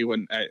 literally,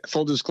 when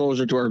full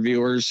disclosure to our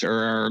viewers or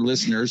our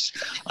listeners,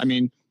 I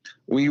mean,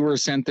 we were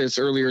sent this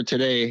earlier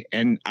today,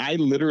 and I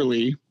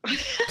literally,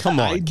 Come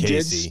on, I did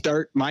Casey.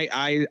 start my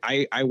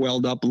I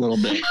welled up a little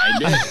bit. I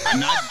did.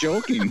 I'm not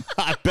joking.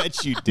 I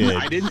bet you did.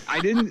 I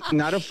didn't,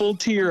 not a full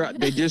tear.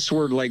 They just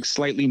were like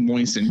slightly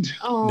moistened.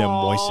 Oh, No,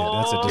 moisten.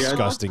 That's a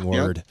disgusting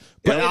word.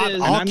 But Yeah, it is.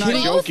 and I'm not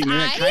Both joking.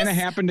 And it eyes? kind of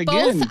happened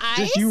Both again.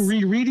 Just you eyes?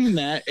 rereading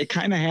that, it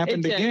kind of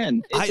happened It did.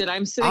 again. It did.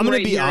 I'm sitting I'm gonna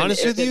right be here and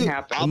honest it with did you.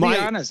 happen. I'll My- be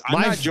honest. I'm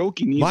my- not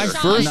joking either. My I'm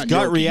first not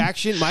gut joking.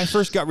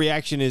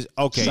 reaction is,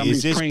 okay, Somebody's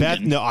is this cranking. Beth?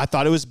 No, I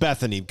thought it was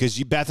Bethany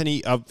because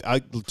Bethany 2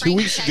 Frank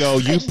weeks ago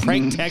texted you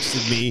prank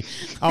texted me.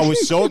 I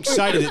was so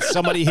excited that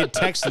somebody had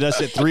texted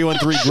us at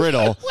 313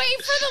 Griddle.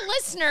 Wait, for the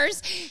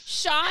listeners,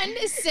 Sean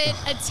sent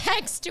a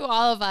text to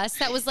all of us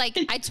that was like,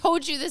 I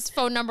told you this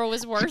phone number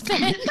was worth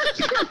it.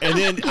 And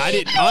then I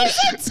didn't,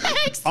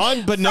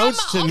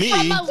 unbeknownst to me.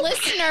 From a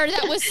listener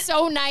that was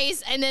so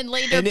nice. And then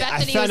later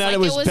Bethany I found out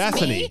like, it was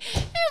Bethany.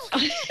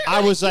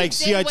 I was like,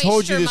 see, I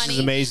told you this is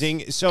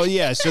amazing. So,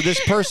 yeah, so this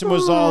person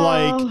was all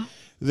like,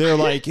 they're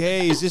like,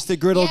 hey, is this the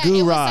Griddle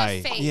Guru?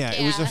 Yeah,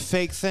 it was a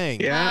fake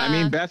thing. Yeah, I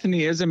mean,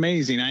 Bethany is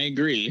amazing. I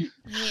agree.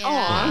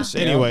 Yeah. Yes.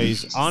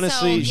 Anyways,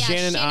 honestly, so,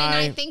 Shannon and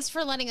I, thanks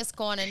for letting us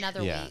go on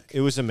another week. It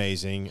was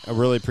amazing. I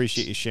really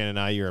appreciate you, Shannon and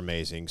I. You're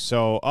amazing.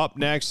 So up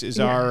next is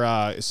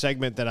our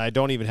segment that I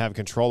don't even have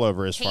control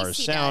over as far as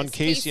sound.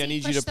 Casey, I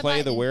need you to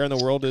play the Where in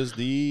the World is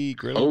the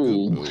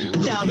Griddle Guru?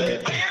 Where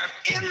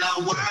in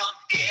the world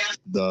is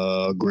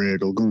the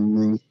Griddle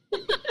Guru?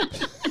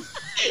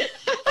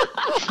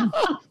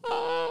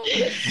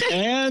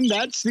 And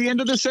that's the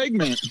end of the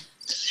segment.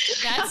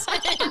 That's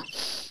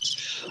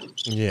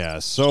it. Yeah,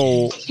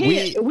 so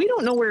Hey, we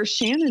don't know where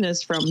Shannon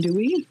is from, do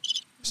we?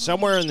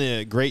 somewhere in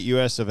the great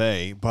US of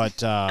A,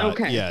 but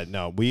Okay. yeah,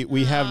 no,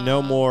 we have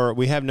no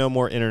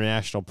more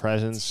international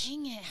presence.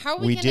 Dang it. How are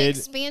we going to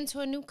expand to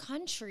a new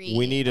country?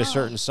 We need a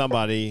certain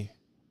somebody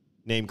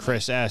named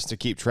Chris S to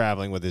keep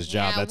traveling with his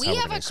job. That's how we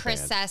we're have gonna a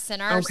Chris expand. S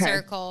in our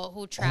circle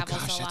who travels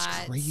gosh, a lot.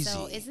 that's crazy.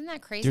 So isn't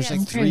that crazy? There's like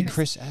That's 3 Chris.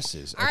 Chris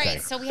S's. All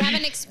right, so we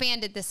haven't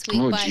expanded this week,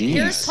 Oh, but geez,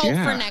 here's hope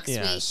yeah. for next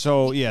Yeah, week.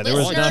 so yeah, there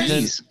was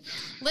Listeners-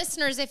 nothing.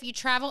 Listeners, if you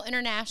travel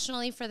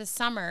internationally for the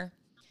summer,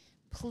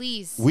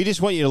 please. We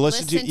just want you to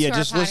listen to our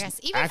just listen. podcast.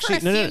 Even Actually,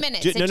 for a few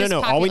minutes, it just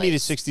no. All we need populates.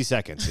 is 60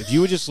 seconds. If you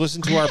would just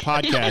listen to our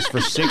podcast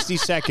for 60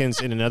 seconds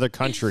in another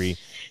country,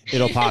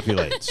 it'll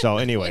populate. So,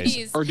 anyways,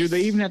 Please. Or do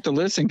they even have to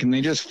listen? Can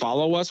they just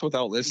follow us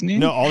without listening?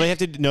 no, all they have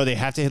to they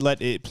have to let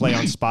it play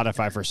on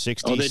Spotify for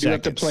 60 Oh, they seconds. do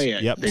have to play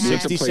it. Yep, They do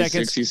have to 60 play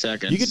seconds. 60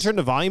 seconds. You can turn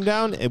the volume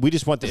down, and we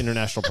just want the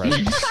international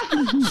presence.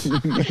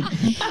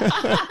 All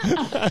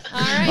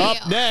right.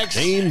 Up next,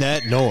 name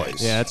that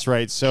noise. Yeah, that's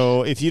right.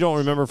 So, if you don't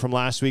remember from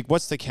last week,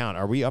 what's the count?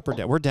 Are we up or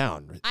down? We're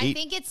down. I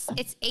think it's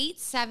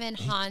 8-7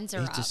 Hans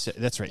are up.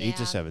 That's right, 8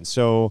 to Yeah. 7.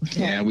 So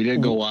Yeah, we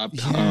did go up. we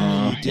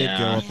did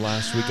go up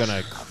last week on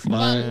a. But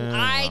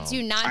I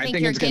do not I think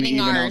think you're it's going to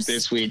getting even out ours.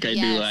 this week. I do.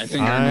 Yes. I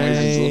think our noise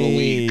is a little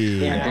weak. I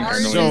think our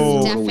Ours noise So- is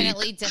a little weak.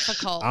 definitely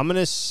difficult. I'm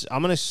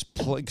gonna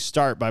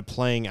start by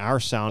playing our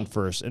sound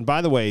first. And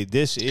by the way,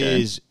 this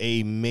is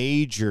a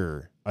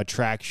major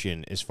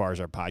attraction as far as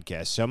our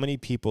podcast. So many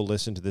people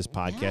listen to this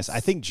podcast. Yes. I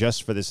think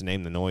just for this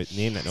name that noise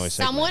segment.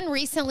 Someone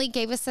recently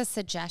gave us a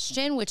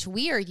suggestion, which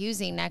we are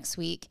using next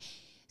week.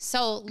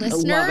 So, love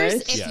listeners,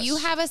 it. if Yes. you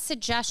have a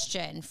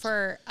suggestion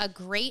for a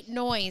great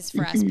noise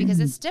for us, because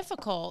it's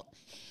difficult,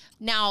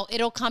 now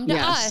it'll come to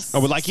Yes. us. I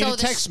would like you so to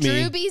text me.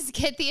 the Stroobies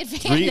get the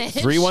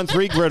advantage.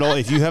 313 Griddle.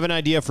 If you have an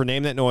idea for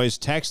name that noise,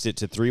 text it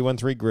to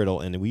 313 Griddle,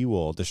 and the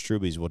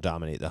Stroobies will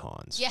dominate the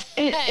Hans. Yes.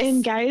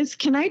 And guys,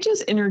 can I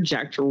just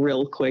interject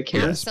real quick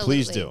here? Yes,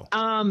 please do.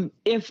 Absolutely.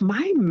 If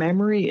my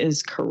memory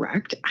is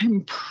correct,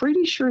 I'm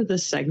pretty sure the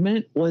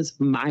segment was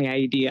my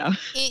idea.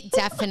 It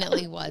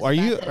definitely was. Are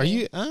you?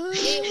 Bethany.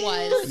 It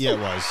was. Yeah, it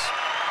was.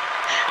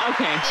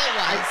 Okay. It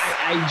was.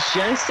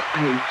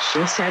 I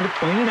just had to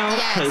point it out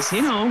because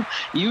Yes.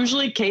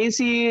 Usually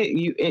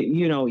Casey,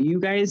 you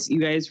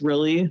guys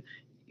really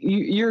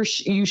you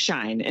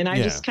shine, and I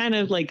Yeah. just kind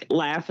of like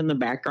laugh in the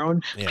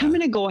background. Yeah. I'm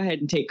gonna go ahead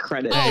and take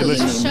credit. Oh, for you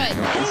this. should.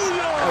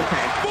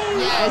 Okay.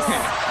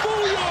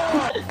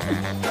 Yes.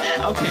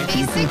 Okay.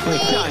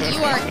 Basically,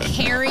 you are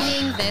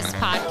carrying this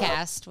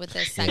podcast with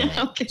this segment.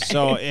 Okay.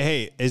 So,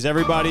 hey, is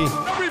everybody?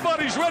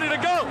 Everybody's ready to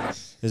go.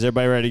 Is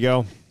everybody ready to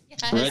go?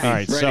 Ready. All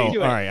right, Ready. so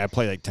Do it. all right, I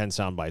played like 10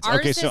 sound bites. Ours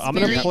Okay, so is I'm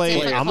gonna very play.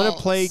 I'm gonna difficult.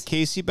 play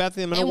Casey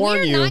Bethany. I'm gonna And warn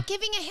we're you. not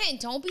giving a hint.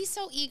 Don't be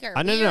so eager.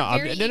 No. We are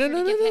very eager to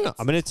give hints.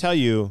 I'm gonna tell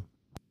you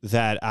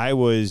that I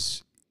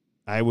was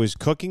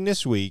cooking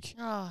this week.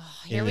 Oh,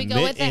 here in we the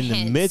go with the in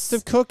hints. the midst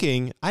of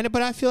cooking.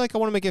 But I feel like I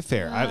want to make it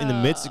fair. In the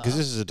midst, because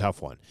this is a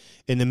tough one.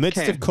 In the midst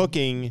Okay. of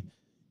cooking,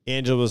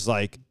 Angela was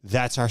like,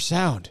 "That's our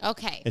sound."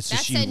 Okay, And so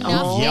that's she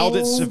enough. yelled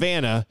at hints.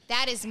 Savannah.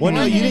 That is Well,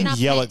 more no, you than didn't enough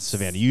yell at hints.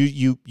 Savannah.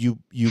 You raised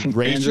And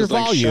your just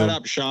like, volume. shut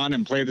up, Sean,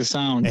 and play the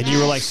sound. And you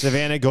were like,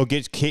 Savannah, go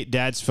get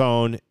Dad's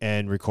phone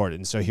and record it.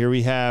 And so here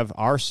we have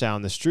our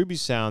sound, the Strooby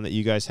sound that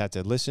you guys have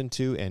to listen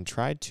to and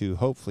try to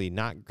hopefully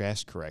not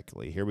guess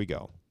correctly. Here we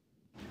go.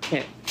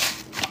 Okay.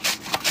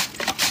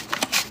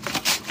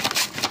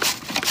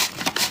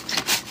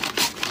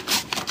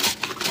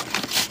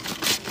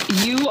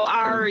 You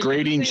are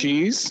Grating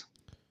cheese.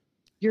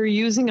 You're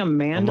using a let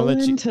mandolin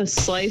you- to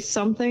slice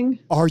something.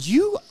 Are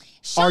you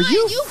Sean,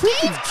 freaking gave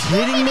too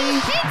kidding many me?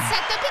 hints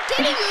at the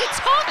beginning. You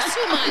talk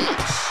too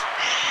much.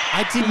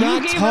 I did You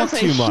not gave talk us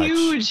too a much.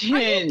 huge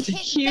hint.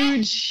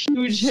 kidding?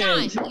 Huge Sean,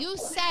 hint. you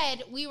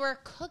said we were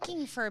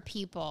cooking for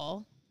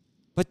people.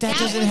 But that That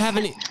doesn't was- have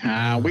any.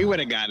 We would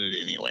have got it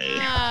anyway.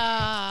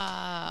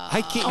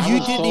 I can't. I You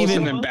was didn't close, even.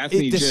 and then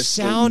Bethany the just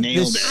sound. The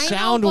nailed it.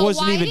 sound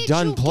wasn't even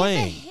done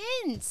playing.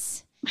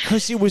 Hints.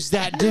 Because it was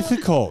that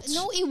difficult.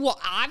 No,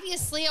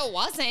 obviously it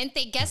wasn't.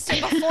 They guessed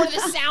it before the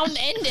sound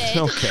ended.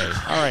 Okay.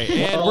 All right.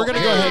 And we're going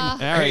to go ahead.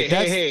 All right.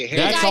 Hey,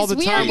 that's guys, all the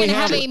we are time going we to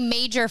have have. a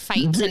major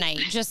fight tonight,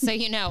 just so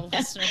you know,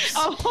 listeners.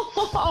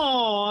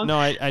 Oh. No,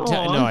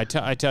 I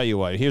tell you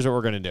what. Here's what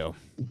we're going to do.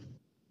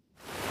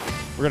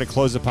 We're going to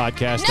close the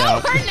podcast No,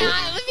 out. we're not.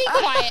 Let me be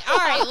quiet. All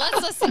right,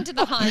 let's listen to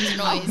the Hans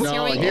noise. No,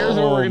 Here we here's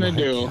go. what we're gonna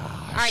do.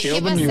 All right, Kill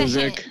give the us a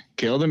music. hint.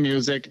 Kill the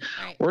music.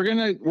 All right.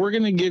 We're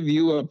gonna give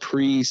you a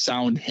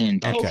pre-sound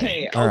hint.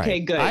 Okay, All right. okay,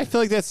 good. I feel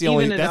like that's the Even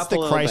only, it that's up the a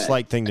little bit.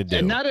 Christ-like thing to do.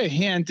 And not a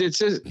hint. It's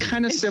just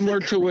kind of similar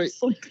to what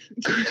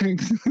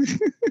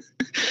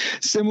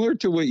similar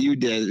to what you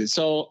did.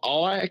 So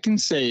all I can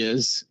say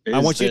is I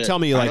want you to that- tell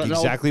me I like don't know-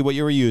 exactly what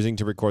you were using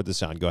to record the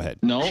sound. Go ahead.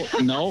 No.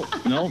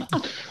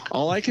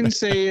 All I can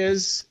say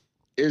is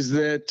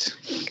that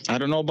I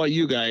don't know about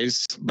you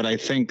guys, but I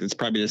think it's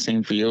probably the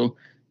same for you.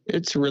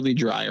 It's really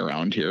dry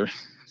around here.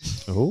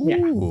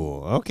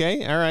 Ooh.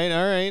 Okay. All right.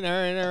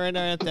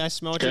 I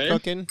smell what you're Okay.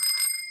 cooking.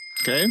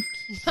 Okay,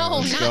 No,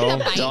 Let's not go. the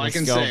that's all I bite.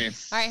 can go. say.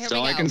 All right, here That's we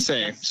all go. I can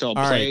say. So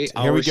right, play here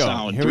our we go.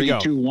 sound. Here we 3, go.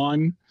 2,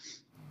 1.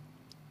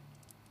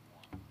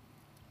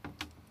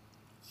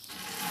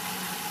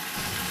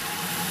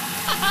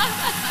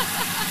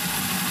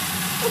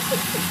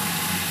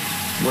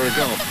 Where'd it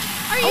go?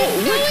 Are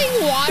you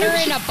filling water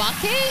in a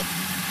bucket?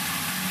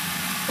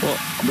 Well,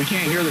 we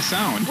can't hear the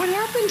sound. What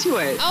happened to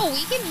it? Oh,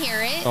 we can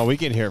hear it. Oh, we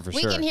can hear it for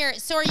we sure. can hear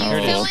it. So are you Here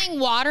it is. filling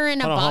water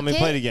in a Hold on, bucket? let me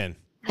play it again.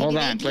 Hold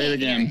Maybe on, they play it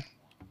can't hear again.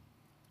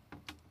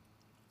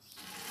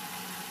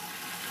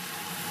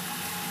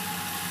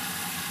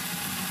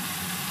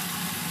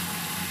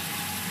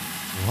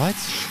 What?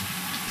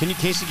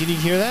 Casey, can you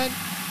hear that?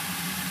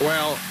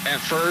 Well, at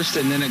first,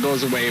 and then it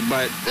goes away,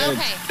 but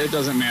Okay. it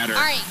doesn't matter. All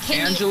right,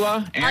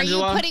 Angela, are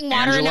you putting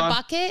water in a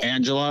bucket?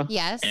 Angela,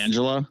 Yes.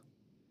 Angela,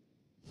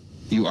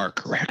 you are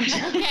correct.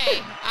 Okay.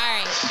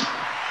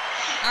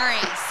 All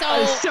right.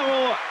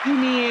 So, I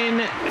mean,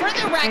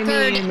 For the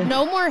record,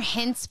 no more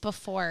hints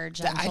before,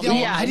 gentlemen.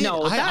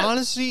 Yeah,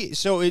 honestly,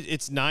 so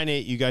it's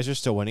 9-8. You guys are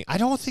still winning. I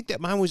don't think that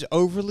mine was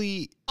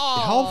overly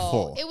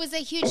helpful. It was a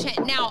huge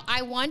hint. Now,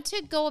 I want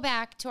to go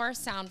back to our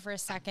sound for a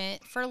second.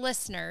 For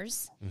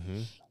listeners,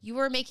 you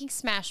were making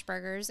smash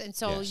burgers, and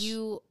so Yes.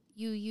 you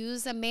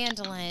use a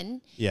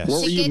mandolin Yes. What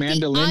to were you get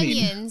the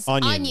mandolining?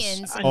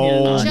 onions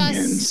Oh,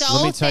 just so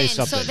let me tell you thin.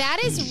 something. So that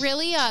is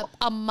really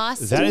a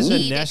must. That is a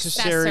need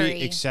necessary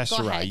Go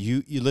accessory. ahead.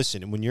 You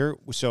listen when you're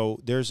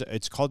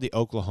it's called the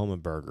Oklahoma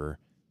burger,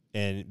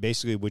 and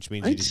basically which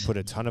means you just put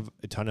a ton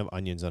of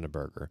onions on a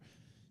burger.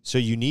 So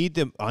you need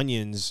the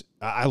onions.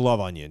 I love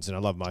onions and I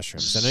love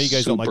mushrooms. I know you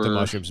guys don't like the Super.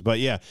 mushrooms, but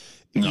yeah,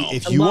 No.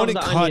 if I you love want to the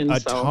cut onions, a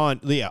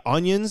ton,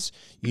 onions,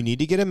 you need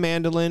to get a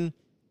mandolin.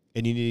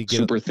 And you need to get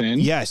Super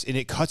thin? Yes, and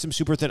it cuts them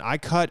super thin. I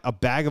cut a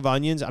bag of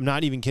onions. I'm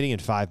not even kidding. In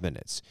 5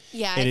 minutes.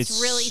 Yeah, and it's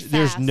really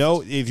There's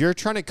fast. if you're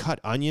trying to cut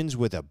onions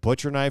with a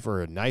butcher knife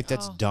or a knife,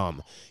 that's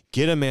dumb.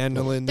 Get a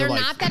mandolin. They're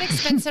like, not that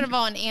expensive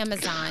on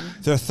Amazon.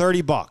 They're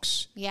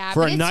 $30. Yeah,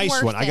 for but a it's nice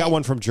worth one. I got it.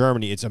 one from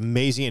Germany. It's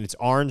amazing, and it's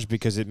orange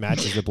because it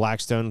matches the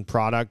Blackstone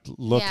product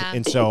look. Yeah.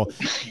 And so,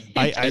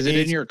 Is it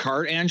in your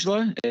cart,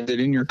 Angela? Is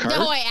it in your cart?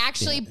 No, I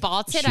actually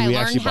bought it. So I we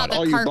learned actually how bought the it.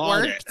 Oh, you cart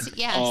bought worked. it.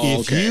 Yes. Oh.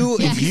 if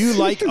Okay. you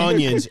like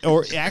onions,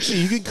 or actually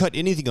you can cut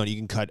anything on. You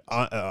can cut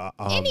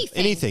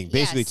Anything,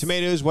 basically yes.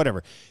 tomatoes,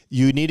 whatever.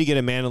 You need to get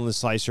a mandolin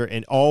slicer,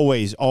 and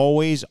always,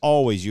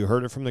 you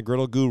heard it from the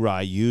Griddle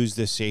Guru. Use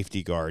the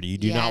safety guard. You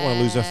do not want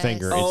to lose a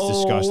finger. It's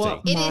Oh,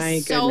 disgusting. It My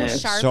is so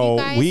goodness. sharp, So you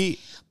guys. we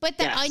but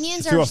the Yes.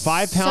 onions through are a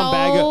 5-pound so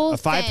bag, a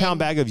 5-pound thin.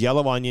 bag of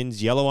yellow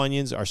onions. Yellow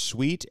onions are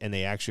sweet, and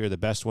they actually are the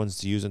best ones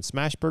to use on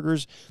smash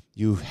burgers.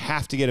 You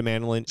have to get a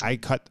mandolin. I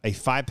cut a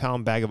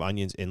 5-pound bag of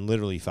onions in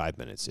literally 5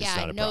 minutes. It's Yeah,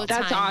 not a no problem.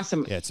 time. That's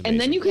awesome. Yeah, it's and then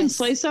amazing. you can Yes.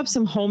 slice up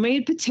some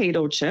homemade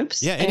potato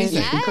chips. Yeah, and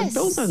anything. you can cook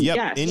those on. Yep,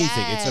 Yes.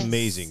 anything. Yes. It's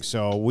amazing.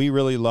 So we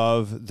really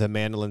love the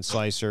mandolin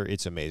slicer.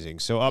 It's amazing.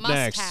 So up Must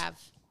next, have.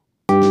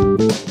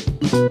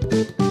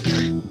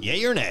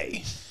 yay or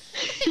nay?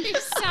 You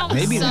sound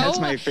Maybe so, that's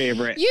my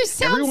favorite. You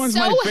sound Everyone's so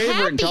my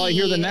favorite until I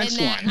hear the happy next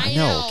in that. one. I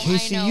No, know,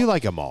 Casey, I know. you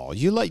like them all.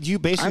 You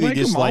basically like 'em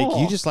just like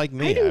all. you just like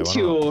me. I do don't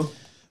know. too.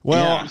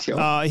 Well,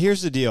 Yeah.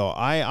 here's the deal.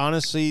 I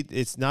honestly,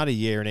 it's not a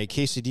yay or nay.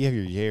 Casey, do you have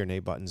your yay or nay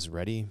buttons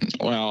ready?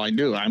 Well, I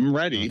do. I'm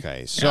ready.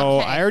 Okay, so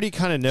Okay. I already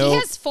kind of know. He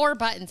has 4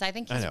 buttons. I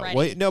think I he's know. ready.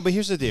 Wait, no, but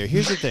here's the deal.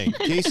 Here's the thing,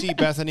 Casey,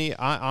 Bethany.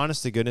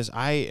 Honest to goodness,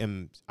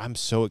 I'm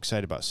so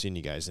excited about seeing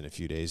you guys in a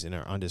few days in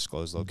our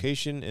undisclosed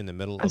location in the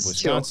middle of Us too.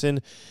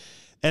 Wisconsin.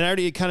 And I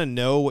already kind of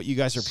know what you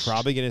guys are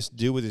probably going to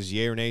do with this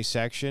yay or nay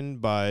section,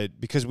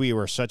 but because we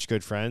were such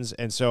good friends,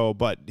 and so.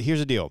 But here's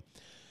the deal: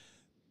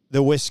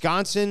 the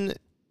Wisconsin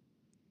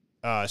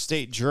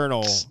State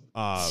Journal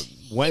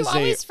Wednesday. You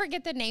always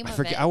forget the name of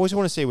it. I always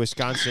want to say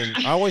Wisconsin.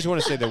 I always want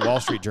to say the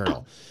Wall Street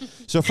Journal.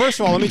 So first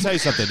of all, let me tell you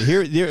something.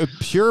 Here,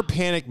 pure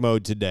panic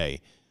mode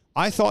today.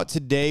 I thought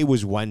today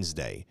was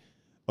Wednesday.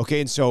 Okay,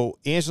 and so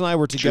Angela and I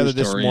were together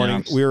this story,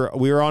 morning. yeah.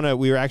 We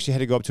were actually had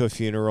to go up to a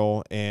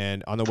funeral,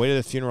 and on the way to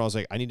the funeral, I was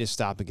like, I need to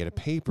stop and get a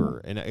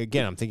paper. And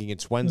again, I'm thinking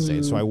it's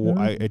Wednesday, so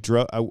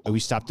we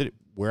stopped at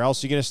where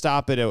else are you going to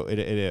stop at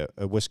a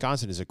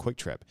Wisconsin is a Quick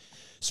Trip.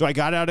 So I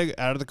got out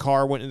of the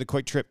car, went into the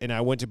Quick Trip, and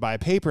I went to buy a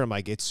paper. I'm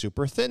like, it's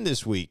super thin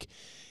this week.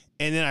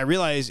 And then I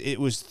realized it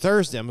was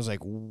Thursday. I was like,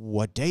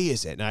 what day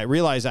is it? And I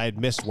realized I had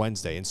missed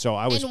Wednesday. And so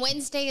I was. And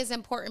Wednesday is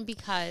important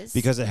because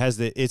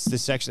it's the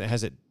section that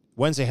has it.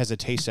 Wednesday has a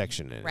taste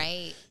section in it.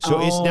 Right.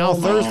 So it's now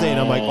Thursday, and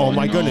I'm like, oh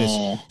my goodness.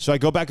 So I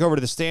go back over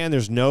to the stand.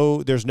 There's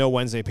no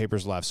Wednesday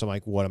papers left. So I'm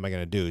like, what am I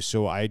going to do?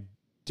 So I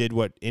did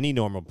what any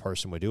normal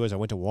person would do is I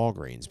went to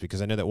Walgreens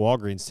because I know that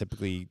Walgreens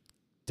typically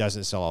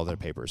doesn't sell all their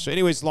papers. So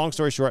anyways, long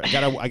story short,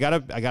 I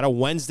got a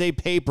Wednesday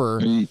paper.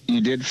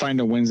 You did find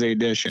a Wednesday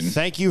edition.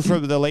 Thank you for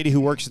the lady who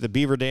works at the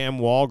Beaver Dam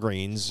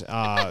Walgreens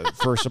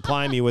for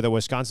supplying me with a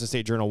Wisconsin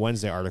State Journal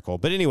Wednesday article.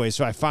 But anyway,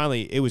 so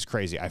it was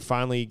crazy. I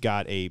finally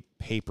got a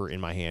paper in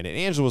my hand, and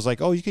Angela was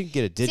like, "Oh, you can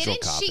get a digital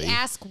copy." Didn't she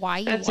ask why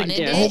you That's a wanted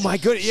gift. it? Oh my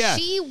goodness, yeah.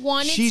 She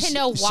wanted to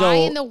know why so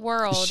in the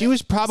world. She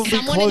was probably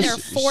someone close. in their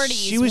 40s.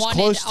 She was wanted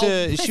close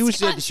a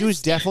to. She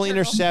was definitely in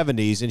her Wisconsin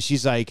 70s, and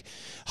she's like,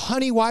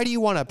 "Honey, why do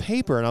you want a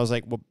paper?" And I was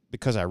like, "Well,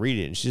 because I read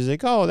it." And she's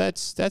like, "Oh,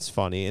 that's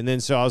funny." And then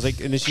so I was like,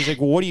 and then she's like,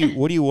 "Well, what do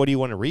you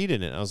want to read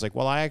in it?" And I was like,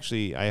 "Well, I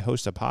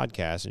host a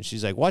podcast." And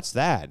she's like, "What's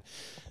that?"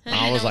 And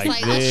I was like,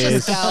 let's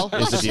 "This just go. is a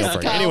Let's deal just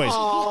breaker." go. Anyways,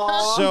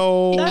 Aw,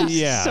 so that's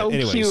yeah. so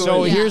Anyway, cute.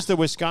 so Yeah. here's the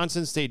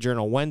Wisconsin State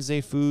Journal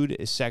Wednesday food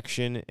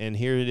section, and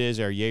here it is,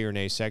 our yay or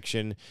nay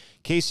section.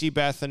 Casey,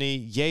 Bethany,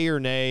 yay or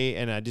nay,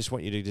 and I just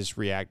want you to just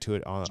react to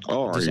it on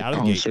just out of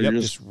the gate. so Yep,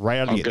 you're just right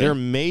out of the gate. okay.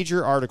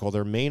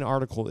 Their main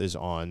article is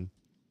on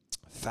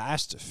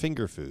fast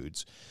finger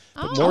foods.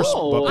 But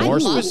I more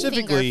love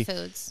specifically,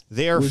 finger foods.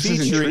 they are This is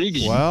featuring.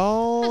 intriguing.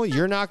 Well,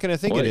 you're not going to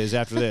think What? it is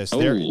after this. Oh.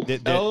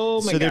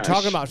 Oh, my so they're gosh.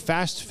 talking about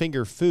fast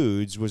finger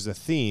foods was the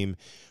theme,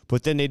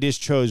 but then they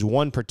just chose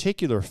one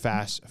particular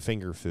fast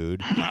finger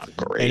food,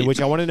 Great. and which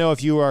I want to know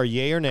if you are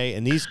yay or nay.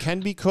 And these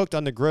can be cooked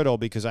on the griddle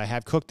because I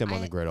have cooked them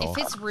on the griddle. If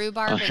it's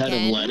rhubarb A head of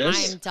again,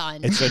 lettuce? I'm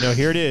done. And so no,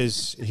 here it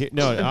is. Okay.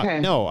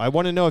 No, I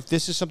want to know if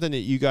this is something that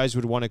you guys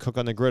would want to cook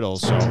on the griddle.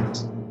 So.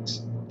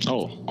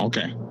 Oh,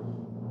 okay.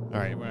 All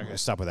right, we're not going to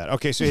stop with that.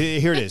 Okay, so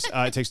here it is.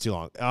 It takes too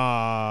long.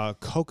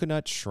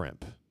 Coconut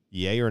shrimp.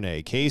 Yay or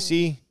nay?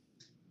 Casey,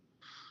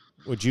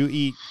 would you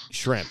eat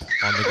shrimp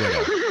on the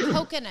griddle?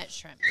 Coconut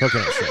shrimp.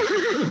 Coconut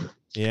shrimp.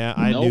 Yeah,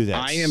 I Nope, knew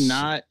that. I am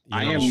not. You're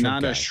I not a am shrimp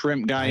not guy. a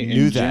shrimp guy I knew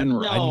in that.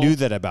 general. I knew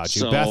that about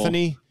you. So-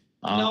 Bethany,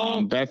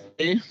 No.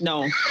 Bethany.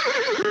 No,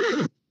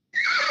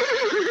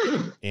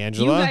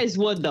 Angela, you guys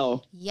would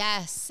though.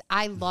 Yes,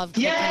 I love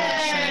coconut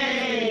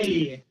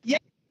shrimp.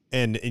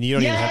 and you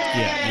don't even have to.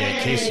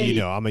 Yeah, Casey, you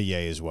know, I'm a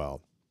yay as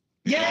well.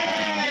 All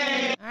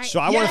right. So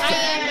I wanna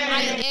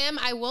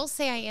I will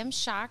say I am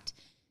shocked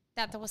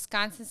that the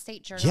Wisconsin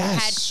State Journal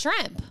Yes. had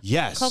shrimp.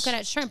 Yes.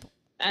 Coconut shrimp.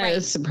 That Right.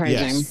 is surprising.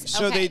 Yes.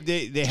 So Okay.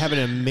 they have an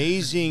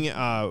amazing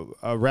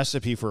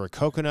recipe for a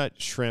coconut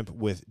shrimp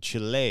with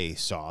chile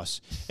sauce.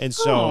 And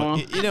so, Aw.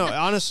 you know,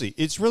 honestly,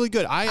 it's really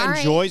good. I All right.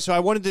 enjoyed. So I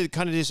wanted to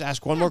kind of just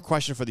ask one more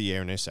question for the yay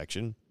or nay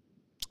section.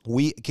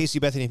 Casey,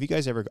 Bethany, have you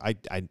guys ever, I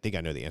think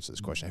I know the answer to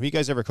this question. Have you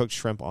guys ever cooked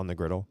shrimp on the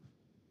griddle?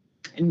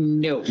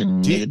 No.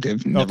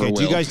 Negative. Never Okay. will.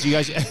 Do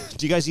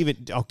you guys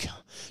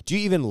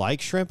even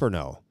like shrimp or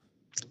no?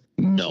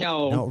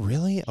 No. No,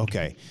 really?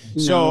 Okay.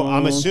 So No.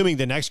 I'm assuming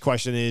the next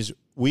question is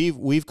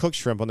we've cooked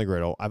shrimp on the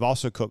griddle. I've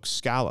also cooked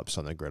scallops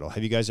on the griddle.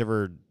 Have you guys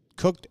ever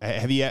cooked?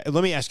 Let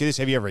me ask you this: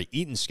 have you ever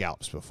eaten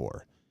scallops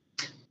before?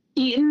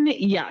 Eaten,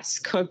 yes.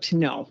 Cooked,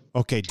 no.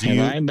 Okay.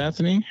 Have I,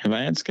 Bethany? Have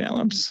I had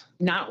scallops?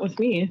 Not with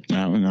me.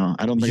 No.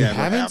 I don't think You I ever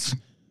haven't? have.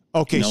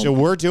 Okay, Nope. so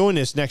we're doing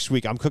this next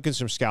week. I'm cooking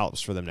some scallops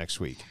for them next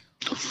week.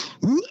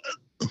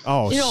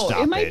 Oh, You know,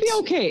 stop it might be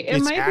okay. It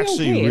it's might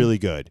actually be okay. really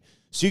good.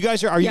 So you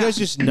guys are you Yeah. guys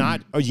just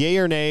not a yay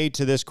or nay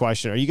to this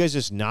question? Are you guys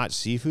just not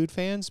seafood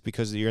fans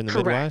because you're in the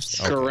Correct.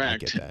 Midwest? Okay, I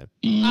Correct. get that.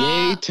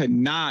 Yay to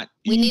not.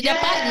 We need a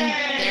button.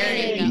 There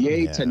you go.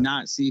 Yay Yeah. to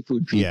not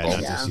seafood people. Yeah,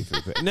 not just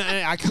seafood. But no,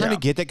 I kind of Yeah.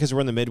 get that because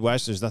we're in the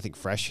Midwest. There's nothing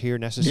fresh here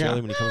necessarily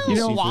Yeah. when you come to You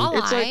know, seafood. walleye,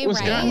 It's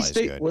like right?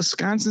 Good.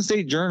 Wisconsin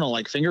State Journal,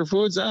 like finger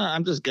foods.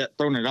 I'm just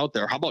throwing it out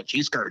there. How about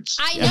cheese curds?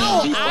 I Yeah. know.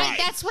 Deep fried.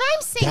 That's what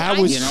I'm saying. That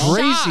I'm was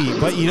crazy. shocked.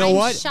 But you know I'm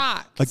what?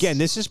 Shocked. Again,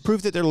 this is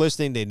proof that they're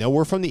listening. They know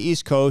we're from the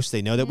East Coast.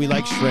 They know that we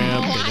like shrimp.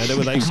 They know that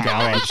we like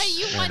scallops.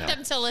 You I want know.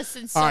 them to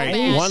listen so All right,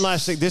 bad. one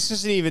last thing. This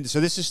isn't even so.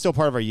 This is still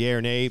part of our yay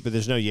or nay, but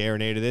there's no yay or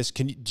nay to this.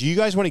 Do you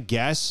guys want to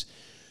guess?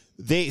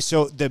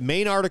 So the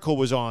main article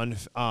was on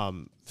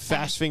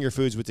fast finger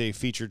foods with a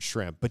featured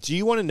shrimp. But do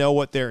you want to know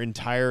what their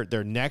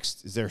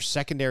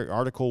secondary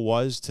article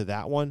was to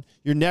that one?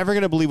 You're never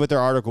going to believe what their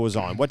article was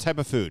on. What type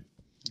of food?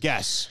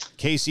 Guess,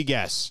 Casey.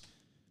 Guess.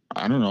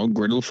 I don't know.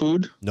 Griddle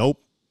food.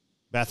 Nope.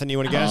 Bethany, you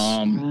want to guess?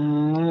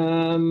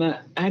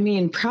 I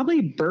mean,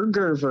 probably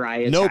burger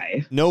variety.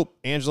 Nope.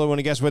 Angela, want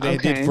to guess what they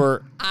did Okay.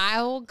 for?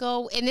 I will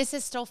go, and this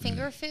is still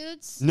finger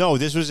foods. No,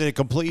 this was in a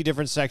completely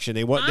different section.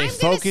 They I'm gonna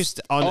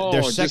focused on Oh,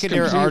 their just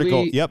secondary completely-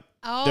 article. Yep.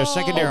 Their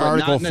secondary Oh, But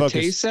article not in the focused.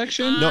 taste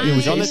section. No, it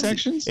was on the Taste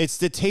sections. It's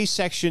the taste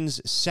section's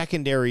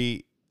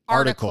secondary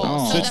article.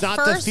 Article. So So it's the not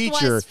the first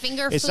feature. was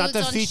finger It's not the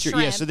foods on feature.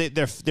 Yeah.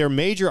 shrimp. So their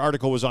major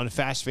article was on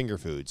fast finger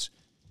foods.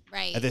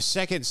 Right. The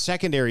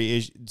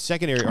secondary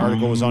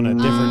article was on a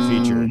different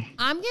feature.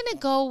 I'm gonna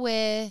go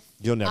with.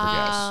 You'll never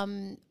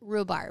guess.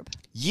 Rhubarb.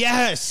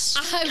 Yes.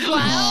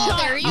 Well,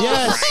 there you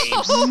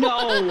Yes. go. No.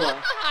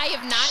 I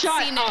have not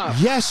Shut seen up.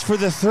 it. Yes, for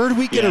the third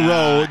week in a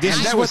row. This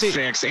and is that what was they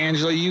fixed.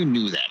 Angela, you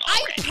knew that I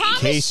already.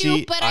 promise Casey,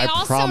 you, but I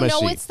also promise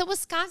know you. it's the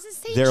Wisconsin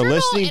State They're Journal,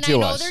 listening and to I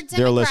know us. their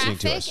They're listening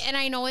to demographic, us. and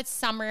I know it's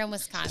summer in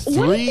Wisconsin.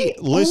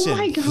 Listen, Oh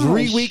my gosh.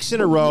 3 weeks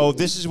in a row.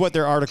 This is what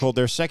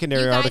their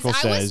secondary You guys, article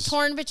I was says.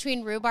 torn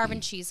between rhubarb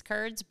and cheese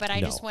curds, but I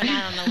just went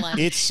out on a limb.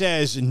 It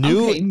says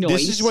new. Okay, This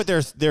nice. is what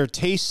their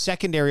taste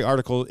secondary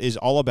article is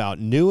all about.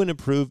 New and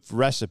improved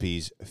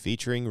recipes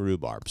featuring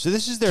rhubarb. So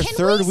this is their Can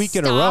third we week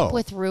in a row. stop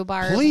with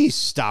rhubarb? Please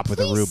stop with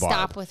the Please rhubarb.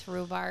 stop with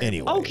rhubarb.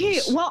 Anyway. Okay,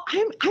 well,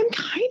 I'm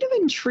kind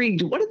of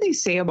intrigued. What did they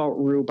say about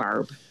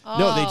rhubarb?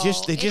 No, they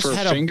just For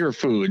had finger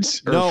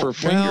foods or no, for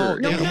finger.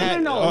 No, it no,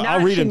 had- no, I'll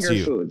not read them to finger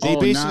you. foods. They Oh,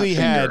 basically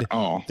not had finger.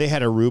 Oh. they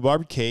had a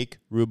rhubarb cake,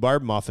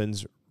 rhubarb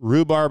muffins,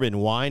 rhubarb and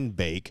wine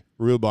bake,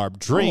 rhubarb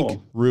drink,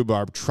 Oh.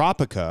 rhubarb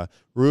tropica,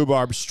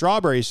 rhubarb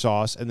strawberry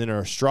sauce, and then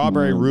a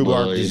strawberry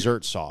rhubarb boy.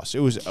 dessert sauce. It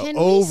was Can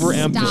we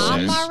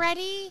overemphasis. stop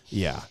already?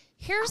 Yeah.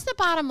 Here's the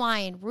bottom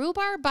line: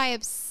 rhubarb by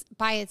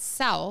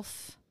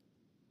itself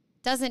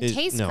doesn't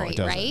taste no, great, it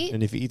doesn't. right?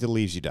 And if you eat the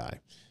leaves, you die.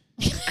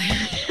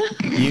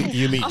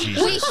 you meet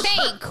Jesus. We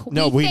think.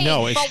 No, we think,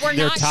 know. It's, but we're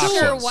they're not toxins.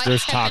 sure what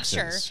There's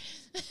temperature. toxins.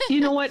 You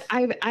know what?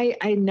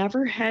 I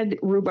never had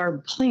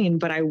rhubarb plain,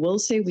 but I will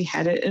say we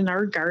had it in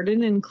our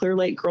garden in Clear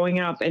Lake growing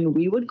up, and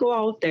we would go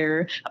out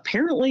there.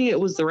 Apparently, it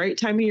was the right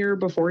time of year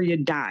before you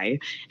die,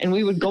 and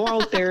we would go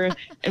out there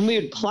and we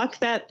would pluck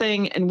that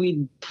thing, and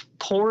we'd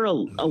pour a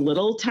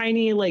little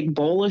tiny like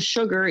bowl of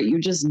sugar. You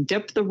just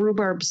dip the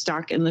rhubarb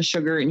stalk in the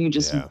sugar, and you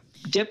just Yeah.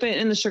 dip it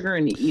in the sugar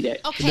and eat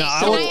it. Okay, No,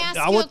 can I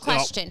ask you a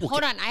question? okay.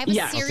 Hold on, I have a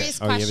Yeah. serious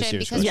Okay. Oh, you have a question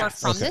serious because question. we're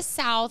from Okay. the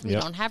South. We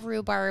Yep. don't have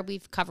rhubarb.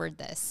 We've covered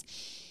this.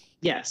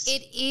 Yes.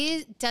 It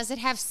is. Does it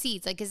have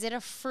seeds? Like, is it a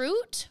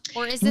fruit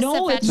or is this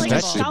No, a it's vegetable? like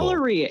Vegetable.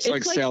 celery. It's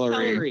like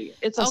celery.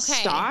 It's a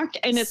Okay. stalk,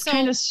 and it's So-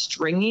 kind of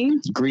stringy.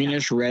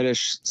 Greenish,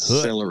 reddish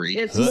celery.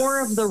 It's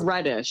more of the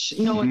reddish.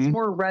 No, it's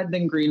more red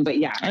than green, but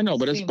yeah. I know,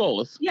 but it's Same.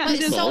 both. Yeah, But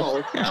it is so,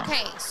 both. Yeah.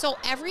 okay, so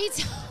every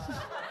time,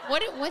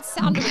 what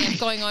sound do we have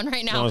going on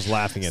right now? I was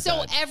laughing at So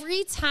that.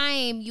 every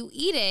time you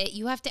eat it,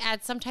 you have to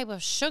add some type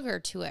of sugar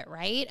to it,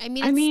 right? I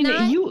mean, I it's mean,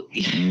 not,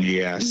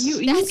 Yes.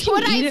 you That's can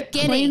what eat I'm it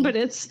getting. plain, but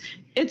it's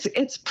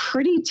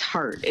pretty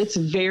tart. It's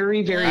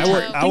very, very I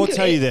tart. I will Think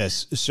tell of you it-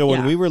 this. So when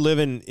Yeah. we were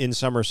living in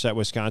Somerset,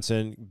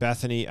 Wisconsin,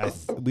 Bethany,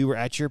 we were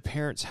at your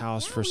parents'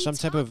 house Yeah, for we some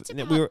type of.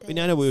 talked We were. about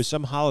No, it this. was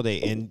some holiday,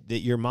 and that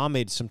your mom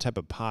made some type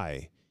of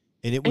pie,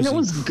 and it was, And it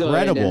was good.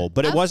 incredible.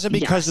 But it wasn't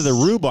because of the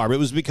Yes. rhubarb. It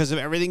was because of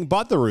everything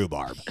but the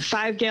rhubarb.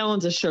 5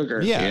 gallons of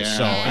sugar. Yeah. Yeah,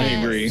 So I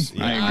anyways, agree.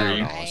 yeah, I don't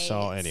agree. know. So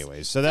Right.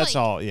 anyways, so that's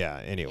Like- all. Yeah.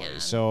 Anyways. Yeah.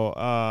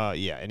 So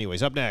yeah.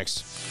 Anyways, up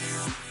next.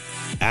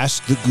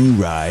 Ask the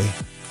Gurai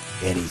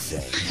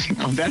anything.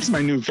 Oh, that's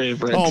my new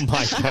favorite. Oh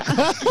my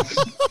god.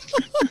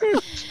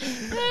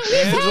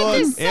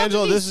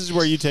 Angela, this is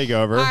where you take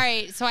over. All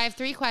right, so I have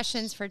 3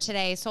 questions for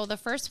today. So the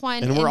first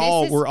one, And this we're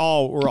all is- we're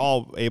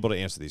all able to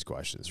answer these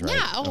questions, right?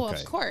 Yeah, oh, Okay.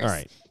 of course. All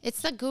right.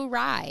 It's the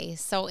Gurai.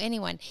 So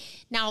anyone.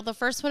 Now, the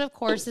first one, of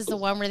course, is the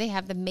one where they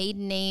have the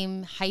maiden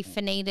name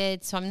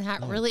hyphenated. So I'm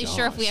not really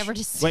sure if we ever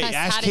discussed Wait,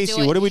 ask how Casey, to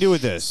do it. what do we do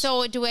with this?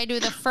 So do I do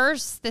the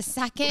first, the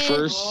second?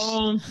 First,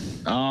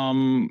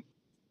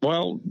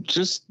 well,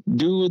 just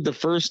do the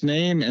first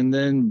name and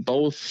then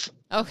both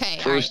Okay.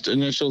 first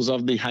initials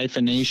of the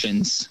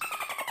hyphenations.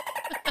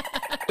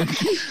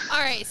 All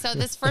right. So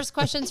this first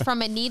question's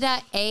from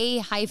Anita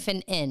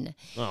A-N.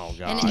 Oh And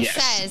god. it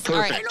Yes, says, all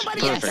right.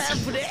 perfect.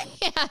 Perfect.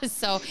 Yeah,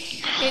 so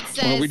it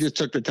says. Well, we just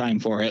took the time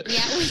for it.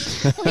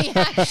 Yeah, we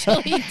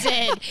actually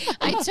did.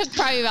 I took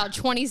probably about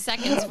 20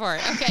 seconds for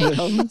it.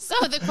 Okay. So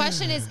the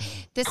question is,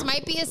 this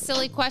might be a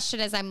silly question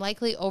as I'm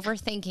likely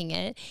overthinking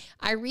it.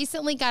 I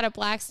recently got a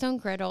Blackstone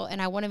griddle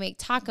and I want to make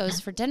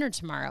tacos for dinner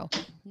tomorrow.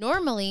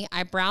 Normally,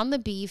 I brown the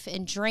beef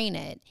and drain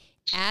it,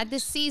 add the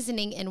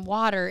seasoning and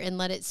water and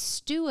let it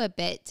stew a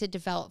bit to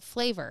develop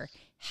flavor.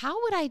 How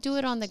would I do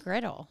it on the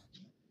griddle?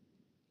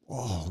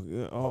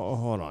 Oh,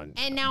 hold on.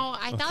 And now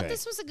I thought Okay.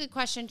 this was a good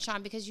question,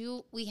 Sean, because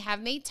we have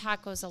made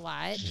tacos a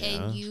lot,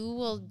 and you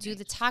will do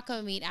the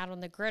taco meat out on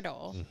the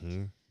griddle.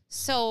 Mm-hmm.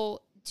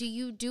 So do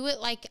you do it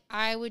like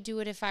I would do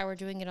it if I were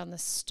doing it on the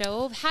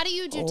stove? How do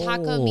you do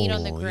taco meat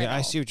on the griddle? Yeah,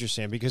 I see what you're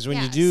saying because when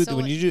Yeah, you do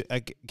so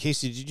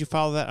Casey, did you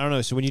follow that? I don't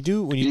know. So when you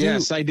do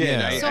Yes, I did.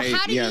 Yeah. So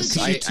how do you yes, do-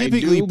 I, You I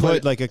typically do, put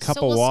but- like a cup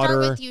so of we'll water.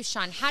 start with you,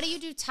 Sean. How do you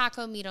do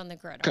taco meat on the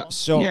griddle?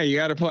 So yeah, you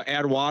got to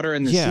add water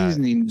and the Yeah,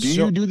 seasoning. Do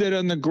so- you do that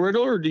on the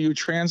griddle or do you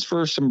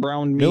transfer some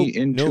brown meat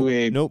into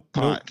a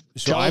pot?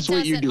 So Tell us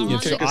what you do.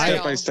 Does it Take on a the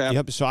step by step.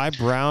 Yep. So I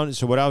brown.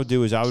 So what I would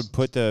do is I would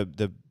put the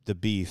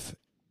beef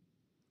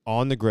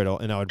on the griddle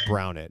and I would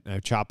brown it. And I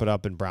would chop it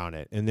up and brown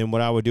it. And then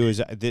what I would do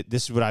is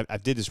this is what I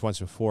did this once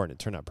before and it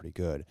turned out pretty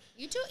good.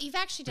 You've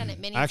actually done it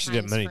many times. I actually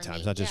did it many for times,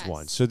 me. not just Yes.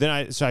 once. So then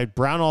I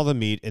brown all the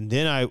meat and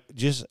then I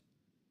just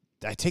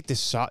I take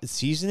this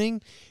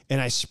seasoning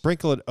and I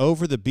sprinkle it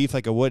over the beef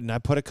like I would, and I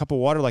put a cup of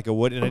water like I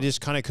would, and I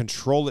just kind of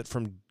control it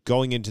from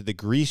going into the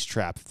grease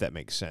trap, if that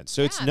makes sense.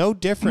 So it's no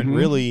different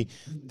really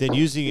than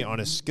using it on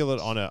a skillet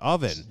on an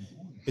oven.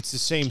 It's the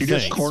same thing. You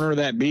just corner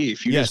that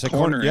beef. You just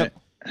corner it.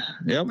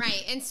 Yep.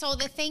 Right. And so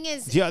the thing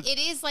is, Yeah. it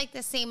is like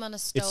the same on a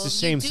stove. It's the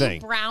same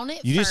thing. Brown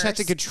it You just have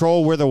to first.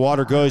 control where the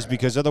water goes,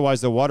 because otherwise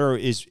the water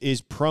is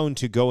prone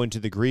to go into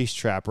the grease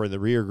trap or the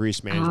rear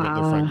grease management,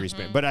 the front grease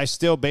management. But I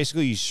still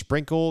basically you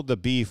sprinkle the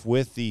beef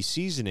with the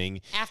seasoning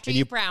After and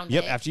you've browned it.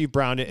 Yep, after you've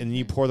browned it, and then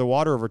you pour the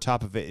water over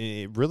top of it, and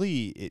it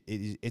really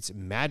it's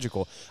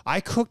magical. I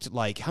cooked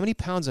like how many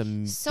pounds of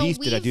beef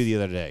did I do the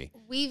other day?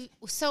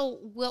 So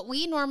what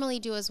we normally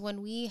do is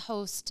when we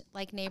host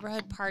like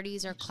neighborhood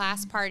parties or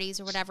class parties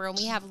or whatever, and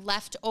we have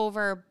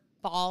leftover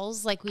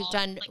balls, like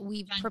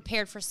we've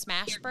prepared for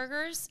smash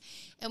burgers,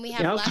 and we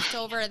have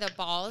leftover the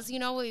balls,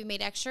 we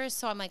made extras.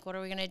 So I'm like, what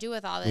are we going to do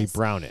with all this? We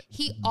brown it.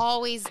 He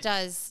always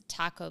does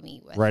taco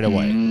meat with right it.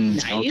 away.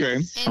 Nice. Okay.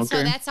 And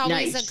so that's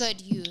always a good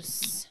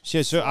use.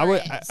 Yeah, so I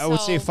would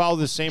say So- follow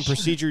the same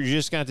procedure. You're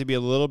just going to have to be a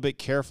little bit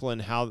careful in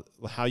how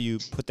you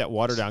put that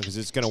water down, because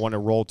it's going to want to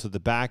roll to the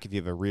back if you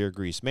have a rear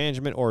grease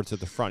management, or to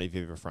the front if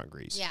you have a front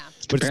grease. Yeah.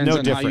 But Depends it's no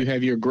on different. how you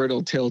have your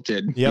griddle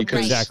tilted. Yep, because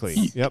exactly.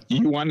 Yep.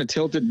 You want to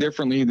tilt it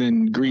differently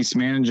than grease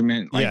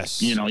management. Like,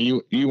 Yes.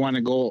 you want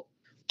to go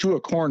to a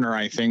corner,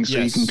 I think, so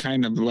Yes. you can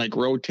kind of like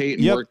rotate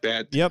and work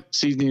that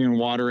seasoning and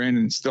water in,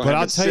 and still But have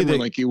I'll it tell you simmer that-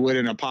 like you would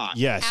in a pot.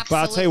 Yes, but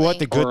I'll tell you what,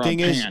 the good Or a thing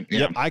is, pan,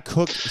 yeah. I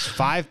cooked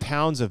 5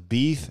 pounds of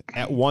beef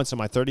at once on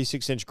my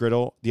 36-inch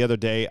griddle the other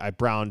day. I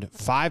browned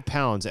 5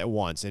 pounds at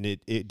once, and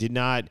it did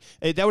not,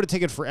 that would have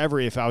taken forever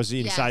if I was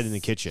inside in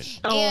the kitchen.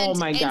 Oh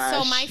my gosh.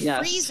 And so my yes.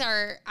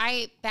 freezer,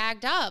 I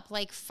bagged up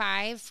like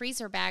 5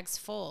 freezer bags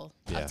full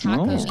Yeah. of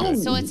taco meat. Oh,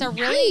 So it's a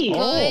really nice.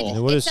 good,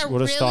 Oh. We'll it's just- a we'll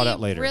just thaw it really, out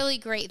later. really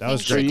great That thing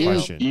was a to great do.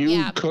 question. You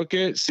Yeah. cook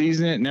it,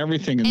 season it, and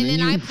everything, and, And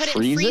then I you put it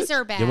in freeze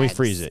freezer bags. Then we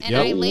freeze it. And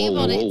Yep. I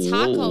labeled it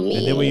taco meat.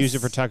 And then we use it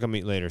for taco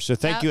meat later. So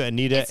thank you,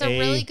 Anita It's a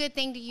really good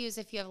thing to use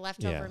if you have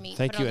leftover meat.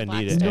 Thank Put you, it on the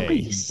black Anita stove.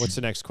 A. What's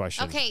the next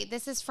question? Okay,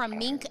 this is from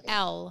Mink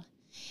L.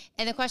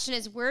 And the question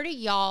is, where do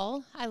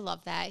y'all, I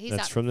love that. He's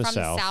That's out from the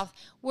South.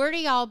 Where do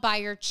y'all buy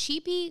your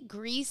cheapy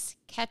grease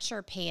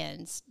catcher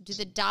pans? Do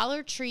the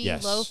Dollar Tree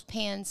Yes. loaf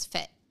pans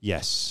fit?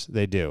 Yes,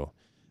 they do.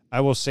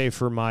 I will say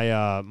for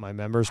my my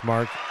Members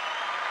Mark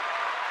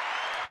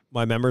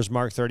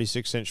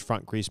 36-inch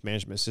front grease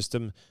management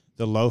system,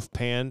 the loaf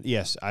pan.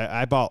 Yes,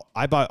 I bought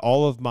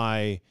all of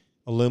my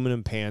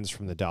aluminum pans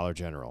from the Dollar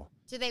General.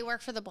 Do they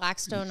work for the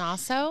Blackstone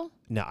also?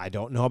 Now, I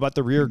don't know about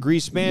the rear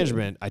grease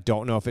management. I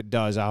don't know if it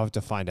does. I'll have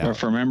to find But out.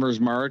 for Members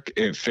Mark,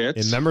 it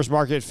fits. In Members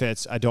Mark, it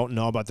fits. I don't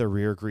know about the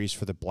rear grease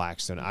for the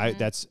Blackstone.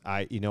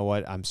 You know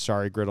what? I'm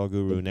sorry, Griddle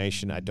Guru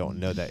Nation. I don't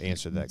know that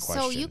answer to that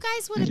question. So you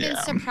guys would have been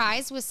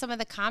surprised with some of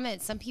the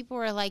comments. Some people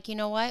were like, you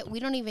know what? We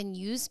don't even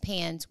use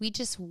pans. We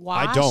just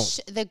wash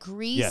the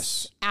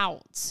grease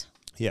out.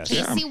 Yes.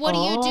 Casey, what do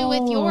you do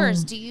with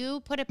yours? Do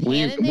you put a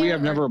pan in there? We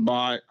have never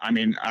bought. I've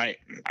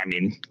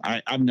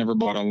never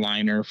bought a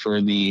liner for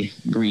the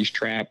grease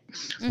trap.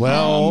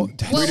 Well,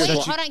 Well, wait,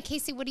 hold on,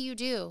 Casey. What do you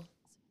do?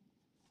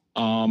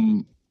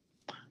 I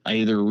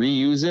either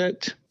reuse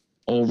it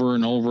over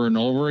and over and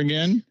over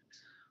again.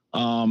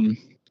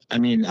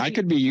 I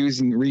could be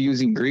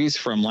reusing grease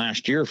from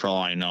last year for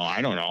all I know.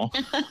 I don't know.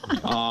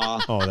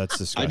 Oh, that's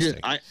disgusting.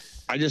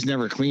 I just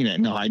never clean it.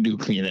 No, I do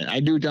clean it.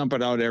 I do dump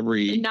it out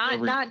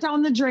Not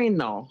down the drain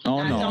though. Oh,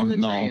 Not no, down the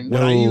no. drain.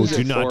 What I use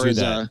do it not for do is,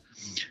 that.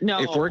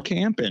 No. if we're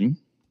camping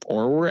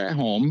or we're at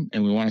home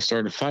and we want to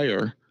start a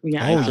fire,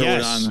 Yeah. Oh, I throw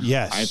yes, it on,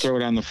 yes. I throw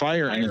it on the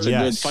fire, and it's a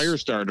good fire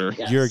starter.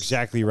 Yes. You're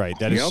exactly right.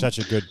 That is Yep. such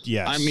a good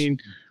yes.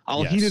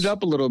 I'll heat Yes. it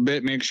up a little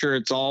bit, make sure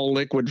it's all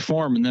liquid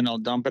form, and then I'll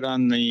dump it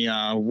on the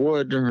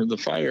wood or the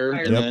fire,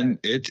 and then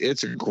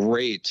it's a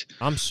great.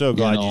 I'm so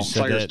glad you said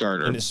fire that,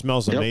 starter. and it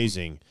smells Yep.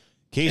 amazing.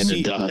 Casey,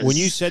 And it does. when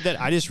you said that,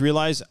 I just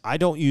realized I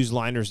don't use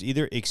liners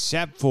either,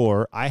 except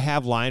for I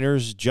have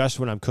liners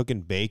just when I'm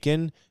cooking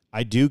bacon.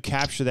 I do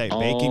capture that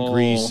bacon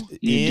grease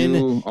you in.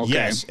 do? Okay.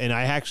 Yes, and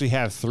I actually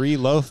have 3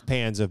 loaf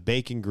pans of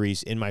bacon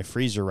grease in my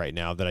freezer right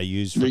now that I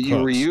use for That you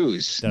cooks.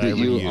 reuse. That I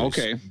reuse.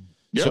 Okay.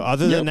 So Yep,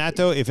 other than yep. that,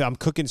 though, if I'm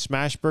cooking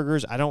smash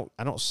burgers, I don't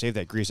save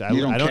that grease. I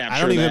You don't don't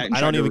capture that and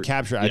try even to-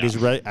 capture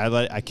it.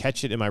 yeah. I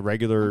catch it in my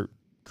regular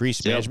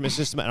grease management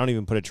system. I don't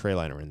even put a tray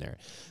liner in there.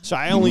 So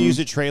I Mm-hmm. only use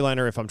a tray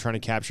liner if I'm trying to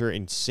capture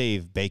and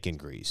save bacon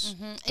grease.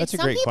 That's a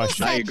some great people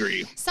question. I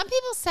agree. Some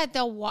people said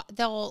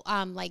they'll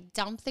like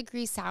dump the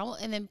grease out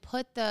and then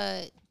put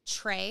the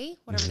tray,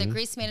 whatever the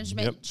grease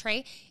management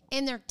tray,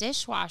 in their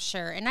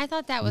dishwasher, and I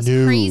thought that was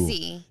No.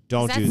 crazy.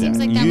 Don't 'Cause do that that. seems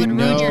like that You would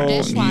ruin your know-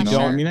 dishwasher. you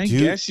don't- I do-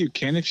 guess you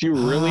can if you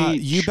really.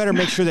 You better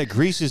make sure that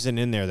grease isn't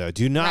in there, though.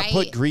 Do not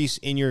put Right. grease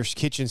in your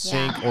kitchen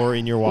sink Yeah. or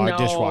in your No.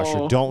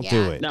 dishwasher. Don't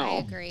do it. No. I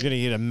agree. You're going to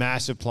get a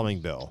massive plumbing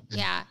bill.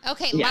 Yeah.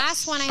 Okay. Yes.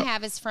 Last one I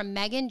have is from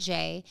Megan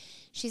J.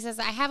 She says,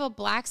 I have a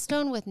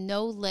Blackstone with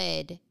no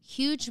lid.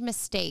 Huge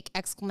mistake!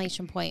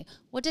 Exclamation point.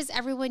 What does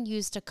everyone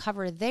use to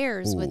cover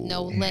theirs with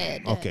no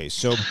lid? Okay,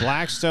 so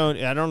Blackstone.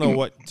 I don't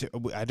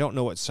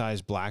know what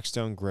size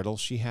Blackstone griddle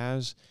she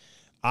has.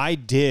 I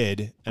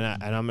did, and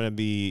I'm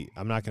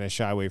not going to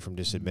shy away from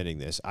just admitting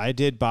this. I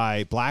did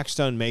buy,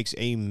 Blackstone makes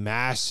a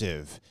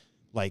massive,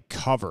 like,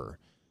 cover.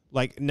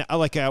 Like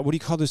what do you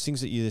call those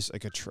things that you use?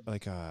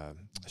 Like a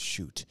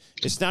shoot.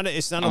 It's not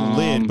a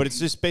lid, but it's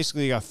just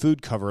basically a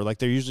food cover. Like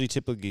they're usually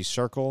typically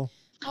circle.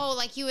 Oh,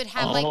 like you would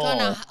have like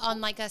on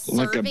like a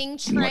serving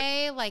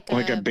tray, like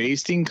a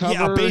basting cover.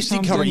 Yeah, a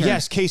basting cover.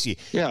 Yes, Casey.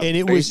 Yeah, and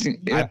it basting,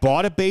 was. Yeah. I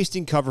bought a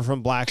basting cover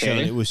from Blackstone.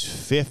 Okay. It was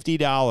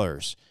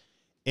 $50.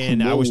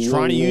 And I was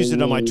trying to use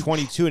it on my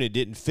 22, and it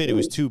didn't fit. It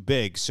was too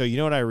big. So you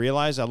know what I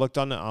realized? I looked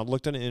on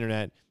the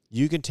internet.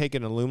 You can take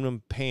an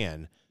aluminum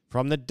pan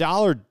from the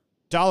Dollar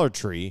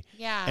Tree,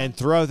 and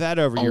throw that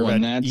over your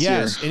bed. And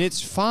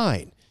it's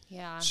fine.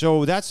 Yeah.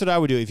 So that's what I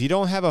would do. If you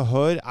don't have a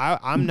hood,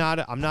 I'm not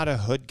a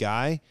hood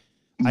guy.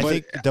 I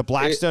think the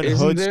Blackstone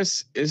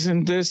hoods.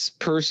 Isn't this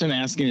person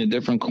asking a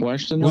different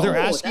question? Well, they're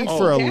asking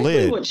for a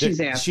lid. What she's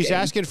asking. She's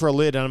asking for a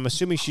lid, and I'm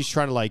assuming she's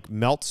trying to like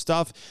melt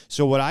stuff.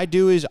 So what I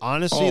do is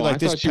honestly, I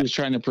thought she was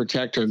trying to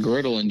protect her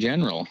griddle in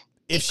general.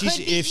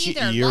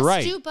 You're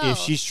right. If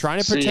she's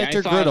trying to protect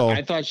her griddle,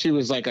 I thought she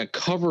was like a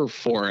cover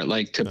for it,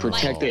 like to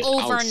protect it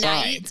overnight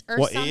outside. or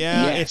something.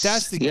 Yeah, if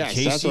that's the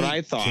case, that's what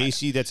I thought.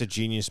 Casey, that's a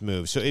genius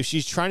move. So if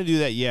she's trying to do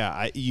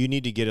that, you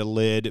need to get a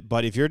lid.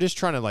 But if you're just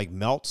trying to like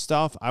melt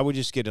stuff, I would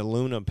just get an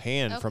aluminum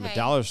pan from a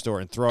dollar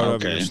store and throw it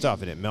over your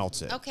stuff, and it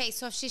melts it. Okay,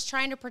 so if she's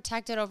trying to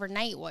protect it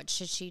overnight, what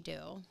should she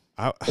do?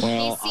 Well,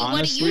 Casey,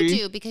 honestly, what do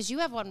you do? Because you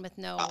have one with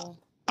no.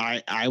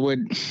 I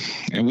would,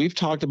 and we've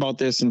talked about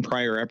this in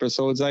prior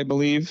episodes, I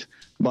believe,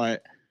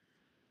 but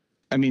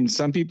I mean,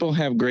 some people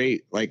have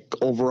great like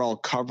overall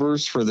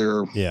covers for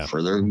their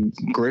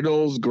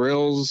griddles,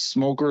 grills,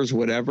 smokers,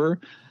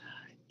 whatever.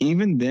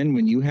 Even then,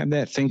 when you have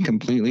that thing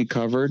completely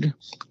covered,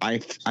 I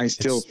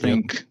still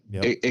think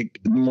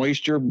it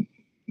moisture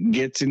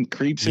gets and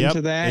creeps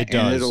into that,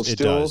 and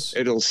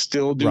it'll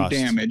still do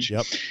damage.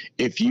 Yep.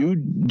 If you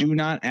do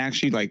not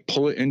actually like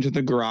pull it into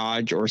the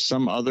garage or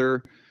some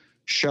other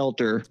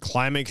shelter,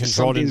 climate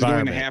controlled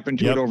environment, going to happen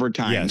to it over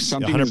time. Yes,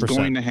 something 100%. Is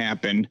going to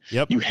happen.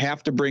 You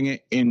have to bring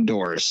it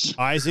indoors.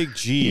 Isaac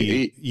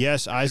G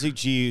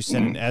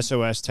sent an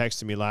SOS text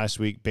to me last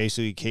week.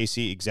 Basically,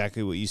 Casey,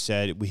 exactly what you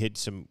said. We hit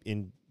some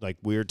like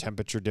weird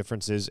temperature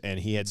differences, and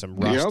he had some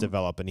rust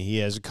develop, and he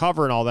has a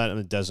cover and all that, and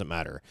it doesn't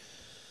matter.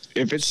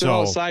 If it's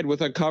still outside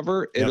with a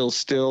cover, it'll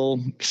still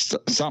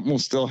something will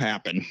still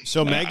happen.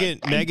 So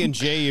Megan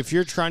J, if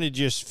you're trying to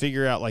just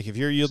figure out, like if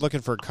you're looking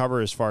for a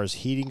cover as far as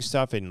heating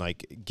stuff and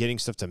like getting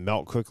stuff to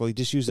melt quickly,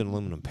 just use an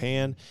aluminum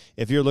pan.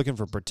 If you're looking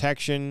for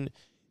protection,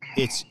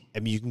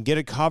 you can get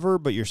a cover,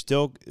 but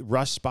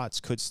rust spots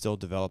could still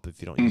develop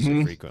if you don't use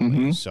it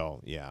frequently.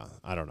 So yeah,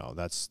 I don't know.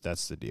 That's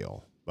the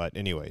deal. But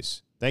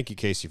anyways, thank you,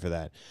 Casey, for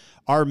that.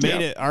 Our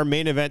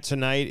main event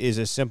tonight is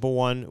a simple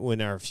one. In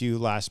our few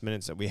last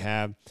minutes that we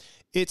have,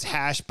 it's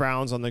hash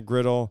browns on the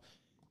griddle.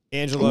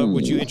 Angela,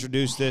 would you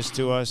introduce this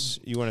to us?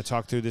 You want to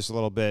talk through this a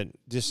little bit,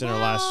 just in our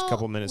last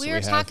couple minutes? We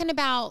were talking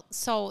about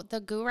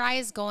the Gurai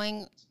is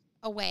going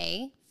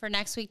away for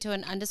next week to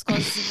an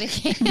undisclosed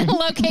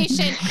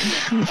location,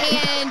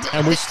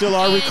 and we still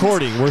are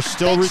recording. We're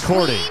still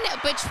recording.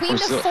 Between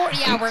the four,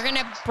 we're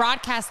gonna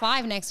broadcast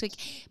live next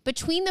week.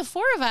 Between the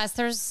four of us,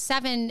 there's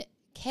 7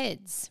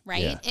 kids,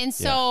 right? Yeah. And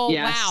so,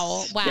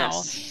 wow.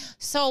 Yes.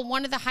 So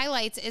one of the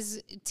highlights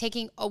is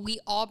we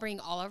all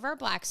bring all of our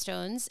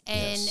Blackstones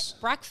and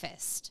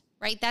breakfast,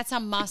 right? That's a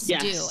must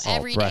do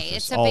every day.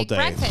 It's a big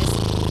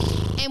breakfast.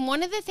 And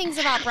one of the things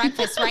about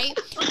breakfast, right?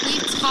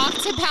 We've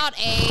talked about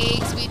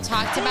eggs, we've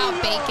talked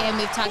about bacon,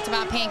 we've talked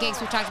about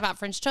pancakes, we've talked about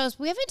French toast.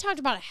 We haven't talked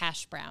about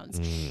hash browns.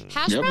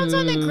 Hash browns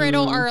on the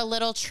griddle are a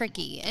little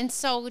tricky. And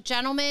so,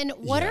 gentlemen,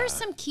 what are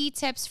some key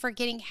tips for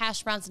getting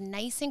hash browns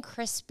nice and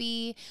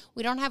crispy?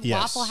 We don't have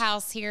Waffle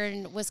House here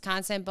in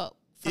Wisconsin, but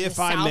If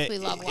I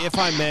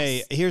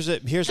may, here's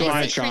what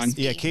I, Sean.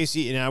 Yeah,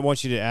 Casey, and I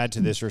want you to add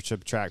to this or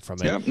subtract from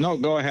it. Yep. No,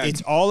 go ahead.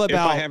 It's all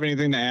about. If I have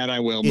anything to add,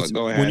 I will. But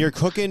go ahead. When you're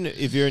cooking,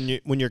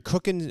 when you're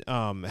cooking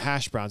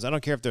hash browns, I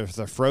don't care if they're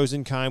the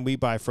frozen kind. We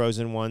buy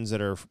frozen ones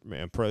that are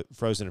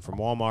frozen from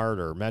Walmart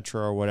or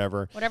Metro or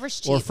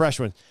whatever's cheap, or fresh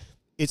ones.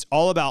 It's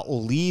all about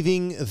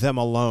leaving them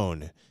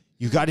alone.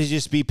 You got to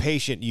just be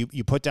patient.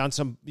 You put down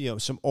some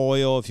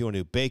oil if you want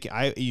to do bacon.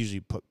 I usually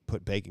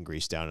put bacon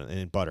grease down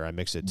and butter. I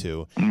mix it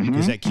too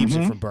because that keeps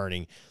it from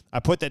burning. I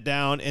put that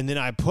down and then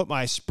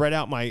I spread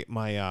out my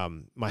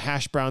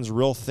hash browns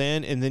real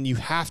thin, and then you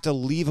have to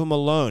leave them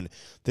alone.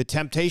 The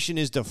temptation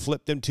is to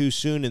flip them too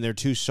soon and they're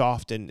too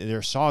soft and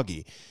they're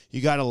soggy.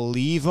 You got to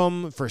leave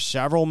them for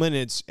several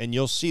minutes and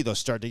you'll see they'll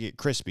start to get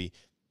crispy.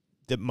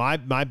 My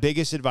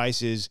biggest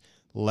advice is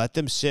let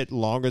them sit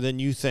longer than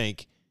you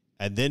think.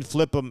 And then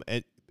flip them,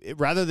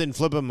 rather than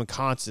flip them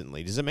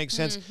constantly. Does that make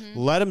sense?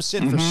 Let them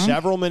sit for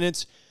several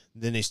minutes.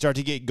 Then they start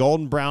to get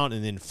golden brown,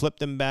 and then flip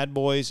them bad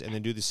boys, and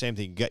then do the same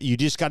thing. You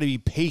just got to be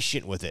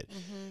patient with it.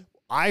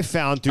 I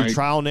found through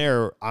trial and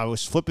error, I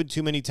was flipping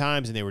too many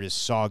times and they were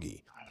just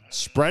soggy.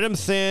 Spread them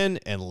thin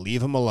and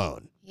leave them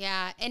alone.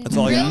 Yeah, and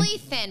really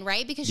thin,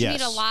 right? Because you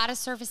need a lot of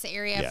surface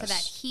area for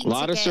that heat. A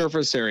lot of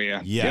surface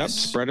area. Yes. Yep.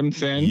 Spread them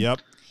thin.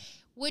 Yep.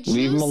 Would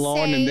leave you them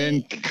alone, and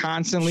then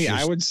constantly,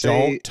 I would say,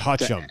 don't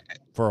touch them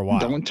for a while.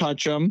 Don't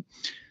touch them.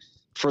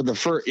 For the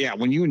first,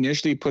 when you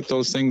initially put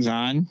those things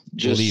on,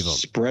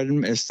 just spread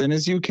them as thin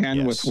as you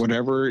can with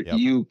whatever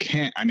you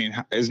can. I mean,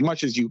 as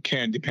much as you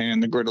can, depending on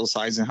the griddle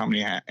size and how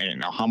many,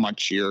 how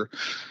much you're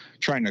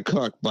trying to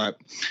cook.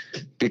 But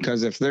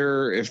because if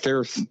they're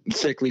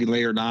thickly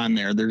layered on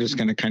there, they're just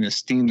going to kind of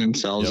steam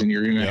themselves, and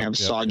you're going to have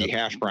soggy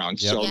hash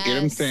browns. So get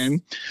them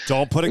thin.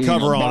 Don't put a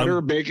cover on butter,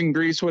 bacon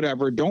grease,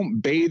 whatever. Don't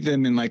bathe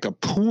them in like a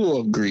pool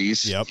of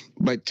grease.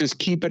 But just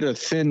keep it a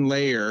thin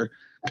layer.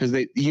 Because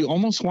you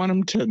almost want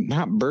them to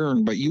not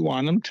burn, but you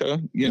want them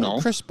to,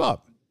 crisp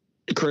up.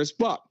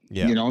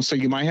 Yeah. So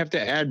you might have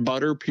to add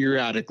butter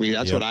periodically.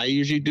 That's what I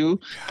usually do.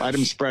 If I let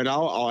them spread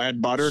out, I'll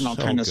add butter and I'll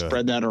kind of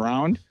spread that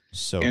around.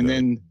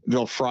 Then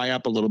they'll fry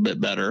up a little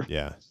bit better.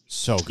 Yeah.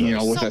 So good.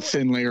 With a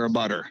thin layer of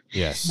butter.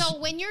 Yes. So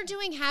when you're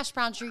doing hash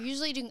browns, you're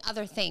usually doing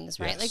other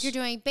things, right? Yes. Like you're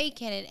doing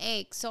bacon and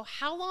eggs. So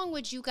how long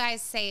would you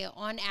guys say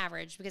on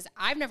average, because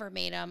I've never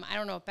made them, I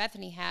don't know if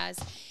Bethany has,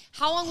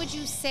 how long would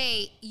you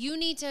say you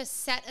need to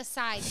set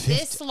aside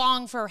this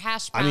long for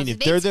hash browns? I mean, if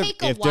they're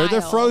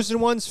the frozen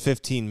ones,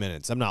 15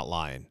 minutes. I'm not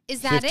lying.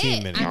 Is that 15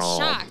 it? minutes. I'm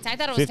shocked. I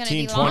thought it was going to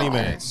be 20 longer.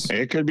 minutes.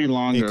 It could be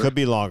longer. It could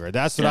be longer.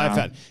 That's what I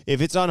found.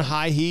 If it's on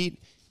high heat,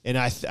 and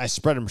I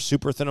spread them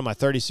super thin on my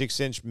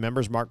 36-inch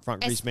Members Mark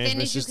front grease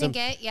management system.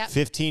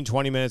 15,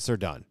 20 minutes, they're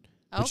done.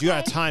 Okay. But you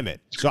got to time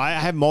it. So I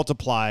have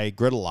multiply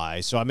griddle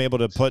eyes, so I'm able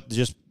to put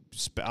just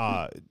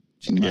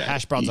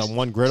hash browns on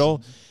one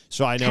griddle,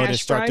 so I know to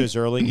start those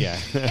early. Yeah.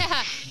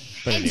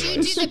 But and do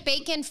you do the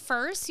bacon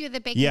first? You have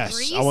the bacon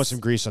grease? Yes, I want some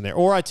grease on there.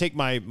 Or I take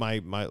my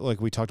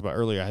like we talked about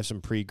earlier, I have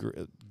some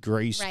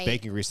pre-grease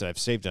bacon grease that I've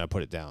saved and I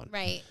put it down.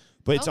 Right.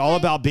 But it's all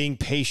about being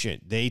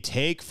patient. They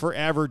take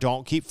forever.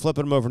 Don't keep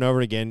flipping them over and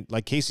over again.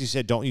 Like Casey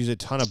said, don't use a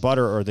ton of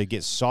butter or they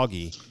get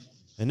soggy.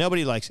 And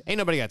ain't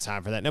nobody got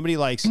time for that. Nobody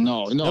likes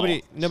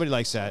nobody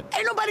likes that.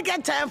 Ain't nobody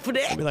got time for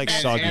that. Nobody likes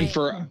soggy.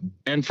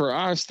 And for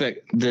us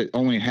that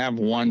only have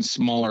one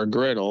smaller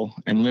griddle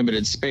and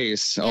limited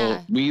space, so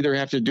we either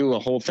have to do a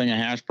whole thing of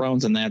hash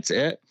browns and that's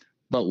it.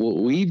 But what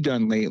we've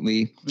done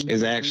lately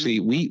is actually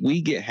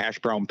we get hash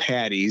brown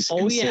patties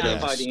instead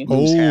of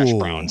loose hash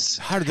browns.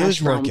 How do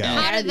those work out?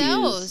 How are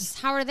those?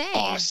 How are they?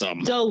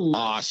 Awesome.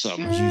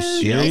 Awesome. Are you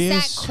serious?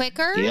 Is that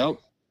quicker? Yep.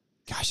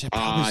 Gosh, that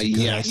probably is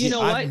good. Yes. You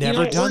know what?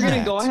 We're going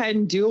to go ahead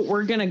and do it.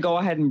 We're going to go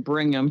ahead and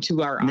bring them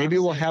to our Maybe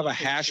we'll have a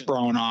hash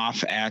brown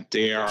off at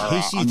their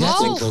Casey,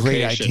 that's a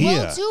great idea.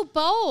 We'll do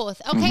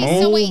both.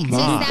 Okay, so wait,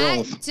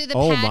 do the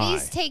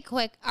patties take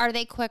quick? Are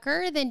they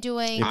quicker than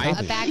doing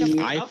a bag of?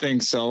 I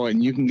think so,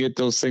 and you can get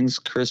those things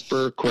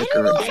crisper, quicker. I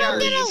don't know if I'm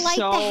gonna like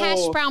the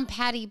hash brown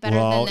patty better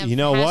than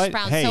the hash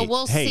brown. Hey, so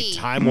we'll see.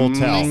 Time will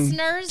tell.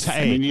 Listeners,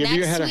 have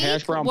you had a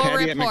hash brown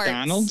patty at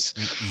McDonald's?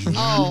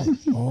 Oh,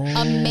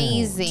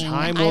 amazing!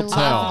 Time will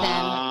tell.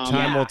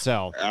 Time will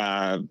tell.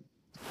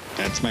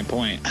 That's my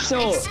point.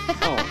 So,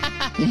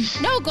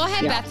 no, go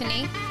ahead,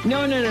 Bethany.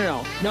 No.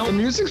 The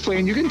music's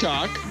playing. You can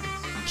talk.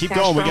 Keep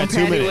going. We got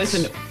 2 minutes.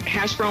 With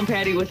hash brown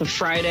patty with a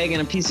fried egg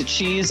and a piece of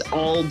cheese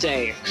all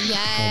day.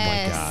 Yes. Oh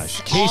my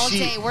gosh, Casey, all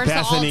day. Where's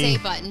Bethany, the all day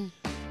button?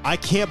 I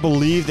can't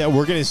believe that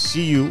we're going to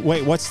see you.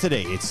 Wait, what's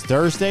today? It's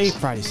Thursday,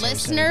 Friday, Saturday,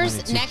 Listeners,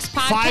 Sunday, next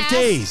podcast, 5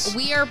 days.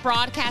 We are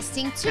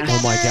broadcasting together.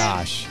 Oh my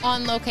gosh.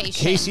 On location.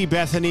 Casey,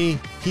 Bethany,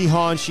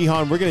 He-Han,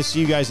 She-Han, we're going to see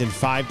you guys in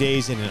 5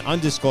 days in an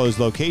undisclosed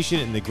location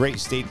in the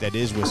great state that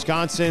is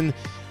Wisconsin.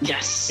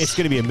 Yes. It's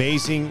going to be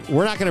amazing.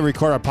 We're not going to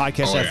record our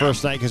podcast that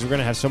first night because we're going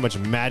to have so much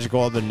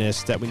magical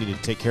otherness that we need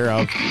to take care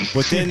of.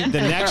 But then the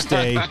next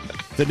day,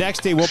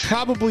 we'll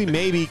probably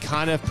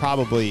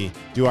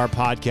do our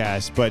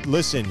podcast. But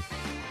listen,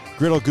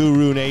 Griddle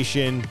Guru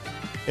Nation,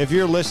 if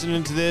you're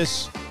listening to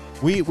this,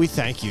 we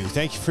thank you.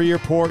 Thank you for your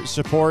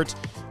support.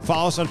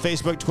 Follow us on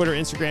Facebook, Twitter,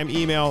 Instagram,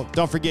 email.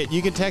 Don't forget,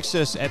 you can text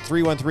us at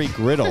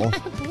 313-GRIDDLE.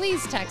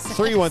 Please text us.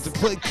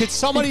 313. Could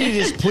somebody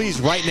just please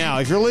right now,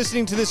 if you're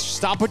listening to this,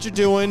 stop what you're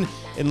doing,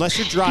 unless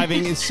you're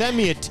driving, and send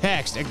me a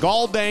text, a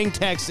gall dang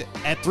text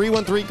at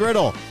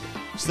 313-GRIDDLE,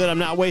 so that I'm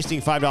not wasting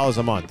 $5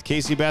 a month.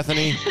 Casey,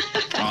 Bethany.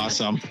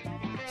 Awesome.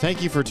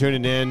 Thank you for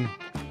tuning in.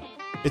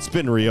 It's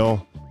been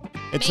real.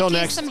 Until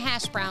next, some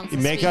hash browns.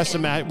 Make us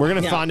some. We're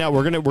gonna find out.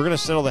 We're gonna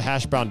settle the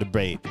hash brown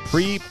debate.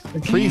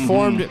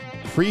 Preformed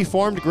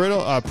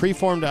griddle,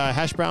 preformed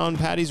hash brown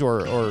patties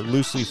or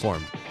loosely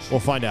formed. We'll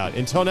find out.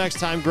 Until next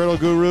time, Griddle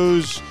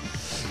Gurus,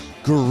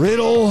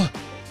 griddle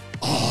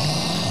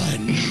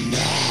on.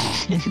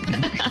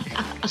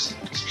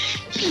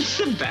 It's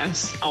the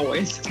best,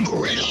 always.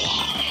 Griddle.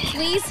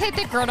 Please hit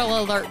the griddle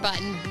alert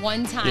button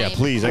one time. Yeah,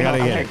 please. I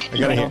gotta hit.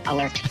 Griddle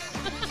alert.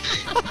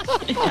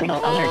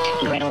 Griddle alert.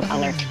 Griddle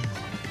alert.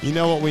 You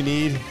know what we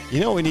need? You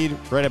know what we need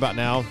right about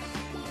now?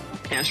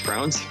 Hash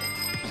browns.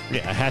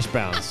 Yeah, hash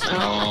browns.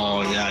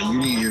 Oh, yeah. You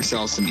need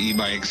yourself some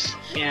e-bikes.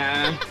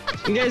 Yeah.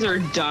 You guys are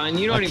done.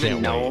 You don't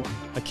even know.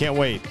 I can't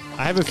wait.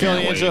 I have a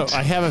feeling, Angela,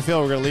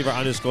 we're going to leave our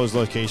undisclosed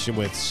location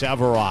with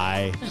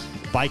Samurai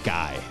Bike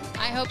Eye.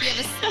 I hope you have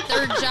a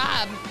third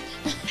job.